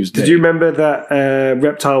what confused me. Did you remember that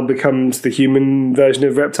Reptile becomes the human version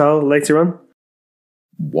of Reptile later on?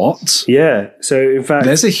 What? Yeah. So in fact,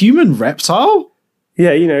 there's a human Reptile.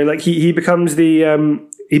 Yeah, he becomes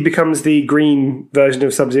the green version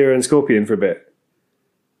of Sub-Zero and Scorpion for a bit.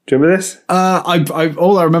 Do you remember this?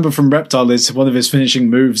 All I remember from Reptile is one of his finishing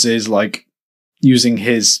moves is using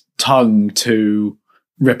his tongue to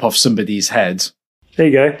rip off somebody's head. There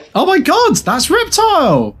you go. Oh my God, that's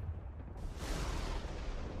Reptile!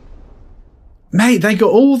 Mate, they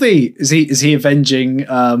got all the... Is he avenging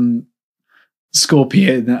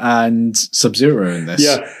Scorpion and Sub-Zero in this?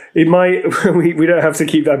 Yeah, it might... we don't have to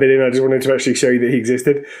keep that bit in. I just wanted to actually show you that he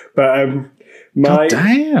existed. But God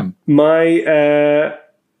damn.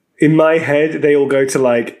 In my head, they all go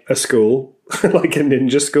to a school, like a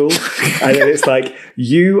ninja school, and then it's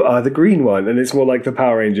you are the green one, and it's more like the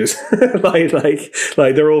Power Rangers.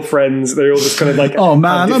 like they're all friends. They're all just kind of oh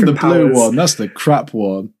man, I'm the blue one. That's the crap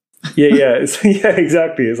one. Yeah,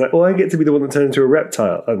 exactly. It's I get to be the one that turns into a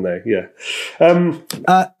reptile, I don't know.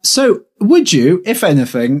 Yeah. So would you, if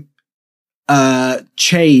anything,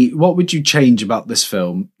 what would you change about this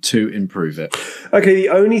film to improve it? Okay, the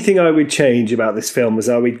only thing I would change about this film is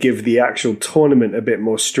I would give the actual tournament a bit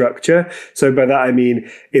more structure. So by that I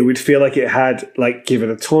mean it would feel like it had give it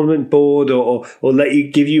a tournament board or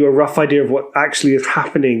give you a rough idea of what actually is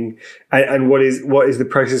happening and what is the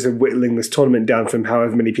process of whittling this tournament down from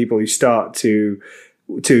however many people you start to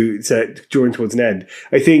drawing towards an end.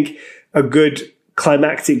 I think a good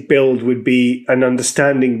climactic build would be an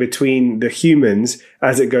understanding between the humans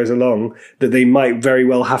as it goes along that they might very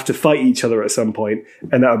well have to fight each other at some point,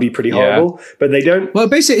 and that would be pretty horrible. But they don't. Well,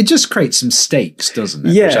 basically, it just creates some stakes, doesn't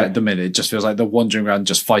it? Yeah. Which at the minute it just feels like they're wandering around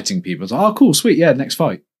just fighting people. It's oh, cool, sweet, yeah, next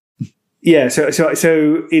fight. Yeah, so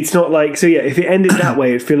it's not like, so yeah, if it ended that way,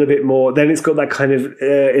 it'd feel a bit more, then it's got that kind of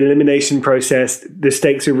elimination process, the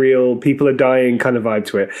stakes are real, people are dying kind of vibe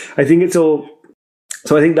to it. I think it's all,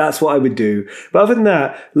 so I think that's what I would do. But other than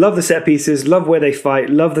that, love the set pieces, love where they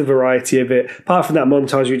fight, love the variety of it. Apart from that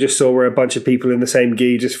montage we just saw where a bunch of people in the same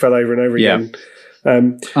gi just fell over and over again.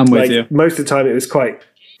 I'm with you. Most of the time it was quite...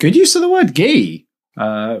 Good use of the word gi.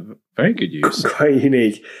 Very good use. Quite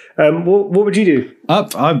unique. What would you do? I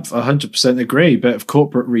 100% agree. Bit of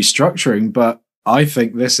corporate restructuring, but I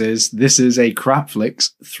think this is a crap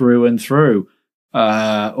flicks through and through.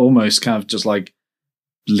 Almost kind of just like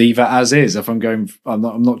leave it as is. If I'm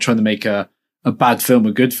not trying to make a bad film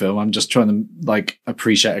a good film. I'm just trying to like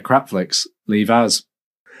appreciate a crap flicks. Leave as.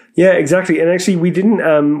 Yeah, exactly. And actually, we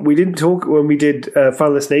didn't talk when we did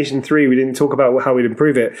Final Destination 3. We didn't talk about how we'd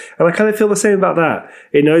improve it, and I kind of feel the same about that.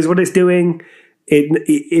 It knows what it's doing.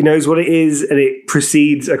 It knows what it is, and it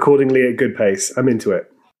proceeds accordingly at good pace. I'm into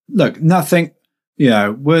it. Look, nothing's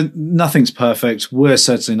perfect. We're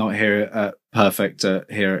certainly not here perfect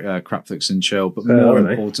here at Crapflix and Chill, but more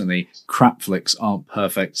importantly, Crapflix aren't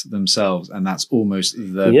perfect themselves, and that's almost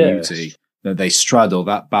the beauty. That they straddle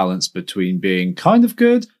that balance between being kind of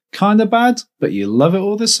good, kind of bad, but you love it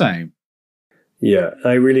all the same. Yeah,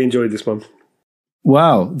 I really enjoyed this one.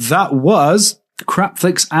 Wow, that was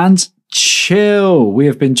Crapflix and Chill. We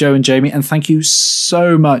have been Joe and Jamie, and thank you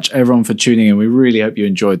so much, everyone, for tuning in. We really hope you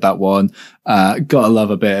enjoyed that one. Gotta love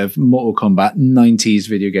a bit of Mortal Kombat 90s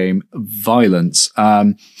video game violence.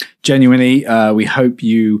 Genuinely, we hope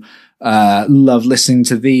you love listening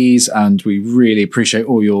to these, and we really appreciate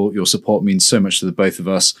all your support. It means so much to the both of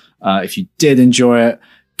us. If you did enjoy it,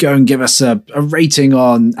 go and give us a rating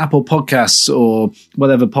on Apple Podcasts or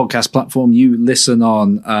whatever podcast platform you listen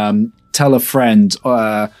on. Tell a friend,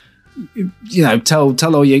 tell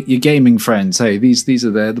all your gaming friends, hey, these are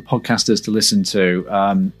the podcasters to listen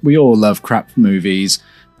to. We all love crap movies,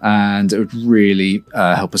 and it would really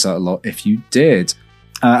help us out a lot if you did.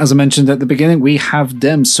 As I mentioned at the beginning, we have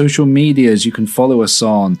them social medias. You can follow us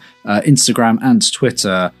on Instagram and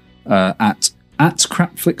Twitter at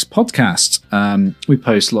Crapflix Podcast. We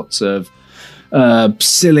post lots of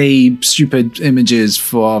silly, stupid images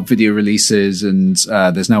for our video releases, and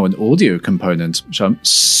there's now an audio component, which I'm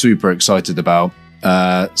super excited about.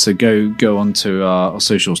 So go onto our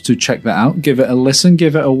socials to check that out. Give it a listen,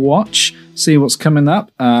 give it a watch, see what's coming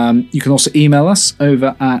up. You can also email us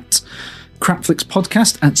over at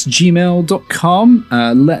crapflixpodcast@gmail.com.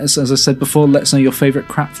 Let us, as I said before, let us know your favorite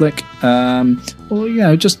crap flick,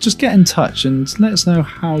 or just get in touch and let us know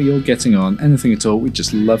how you're getting on. Anything at all, we'd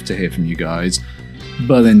just love to hear from you guys.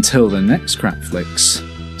 But until the next crap flicks,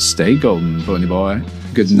 stay golden, bunny boy.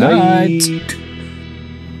 Good night.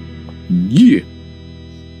 Yeah.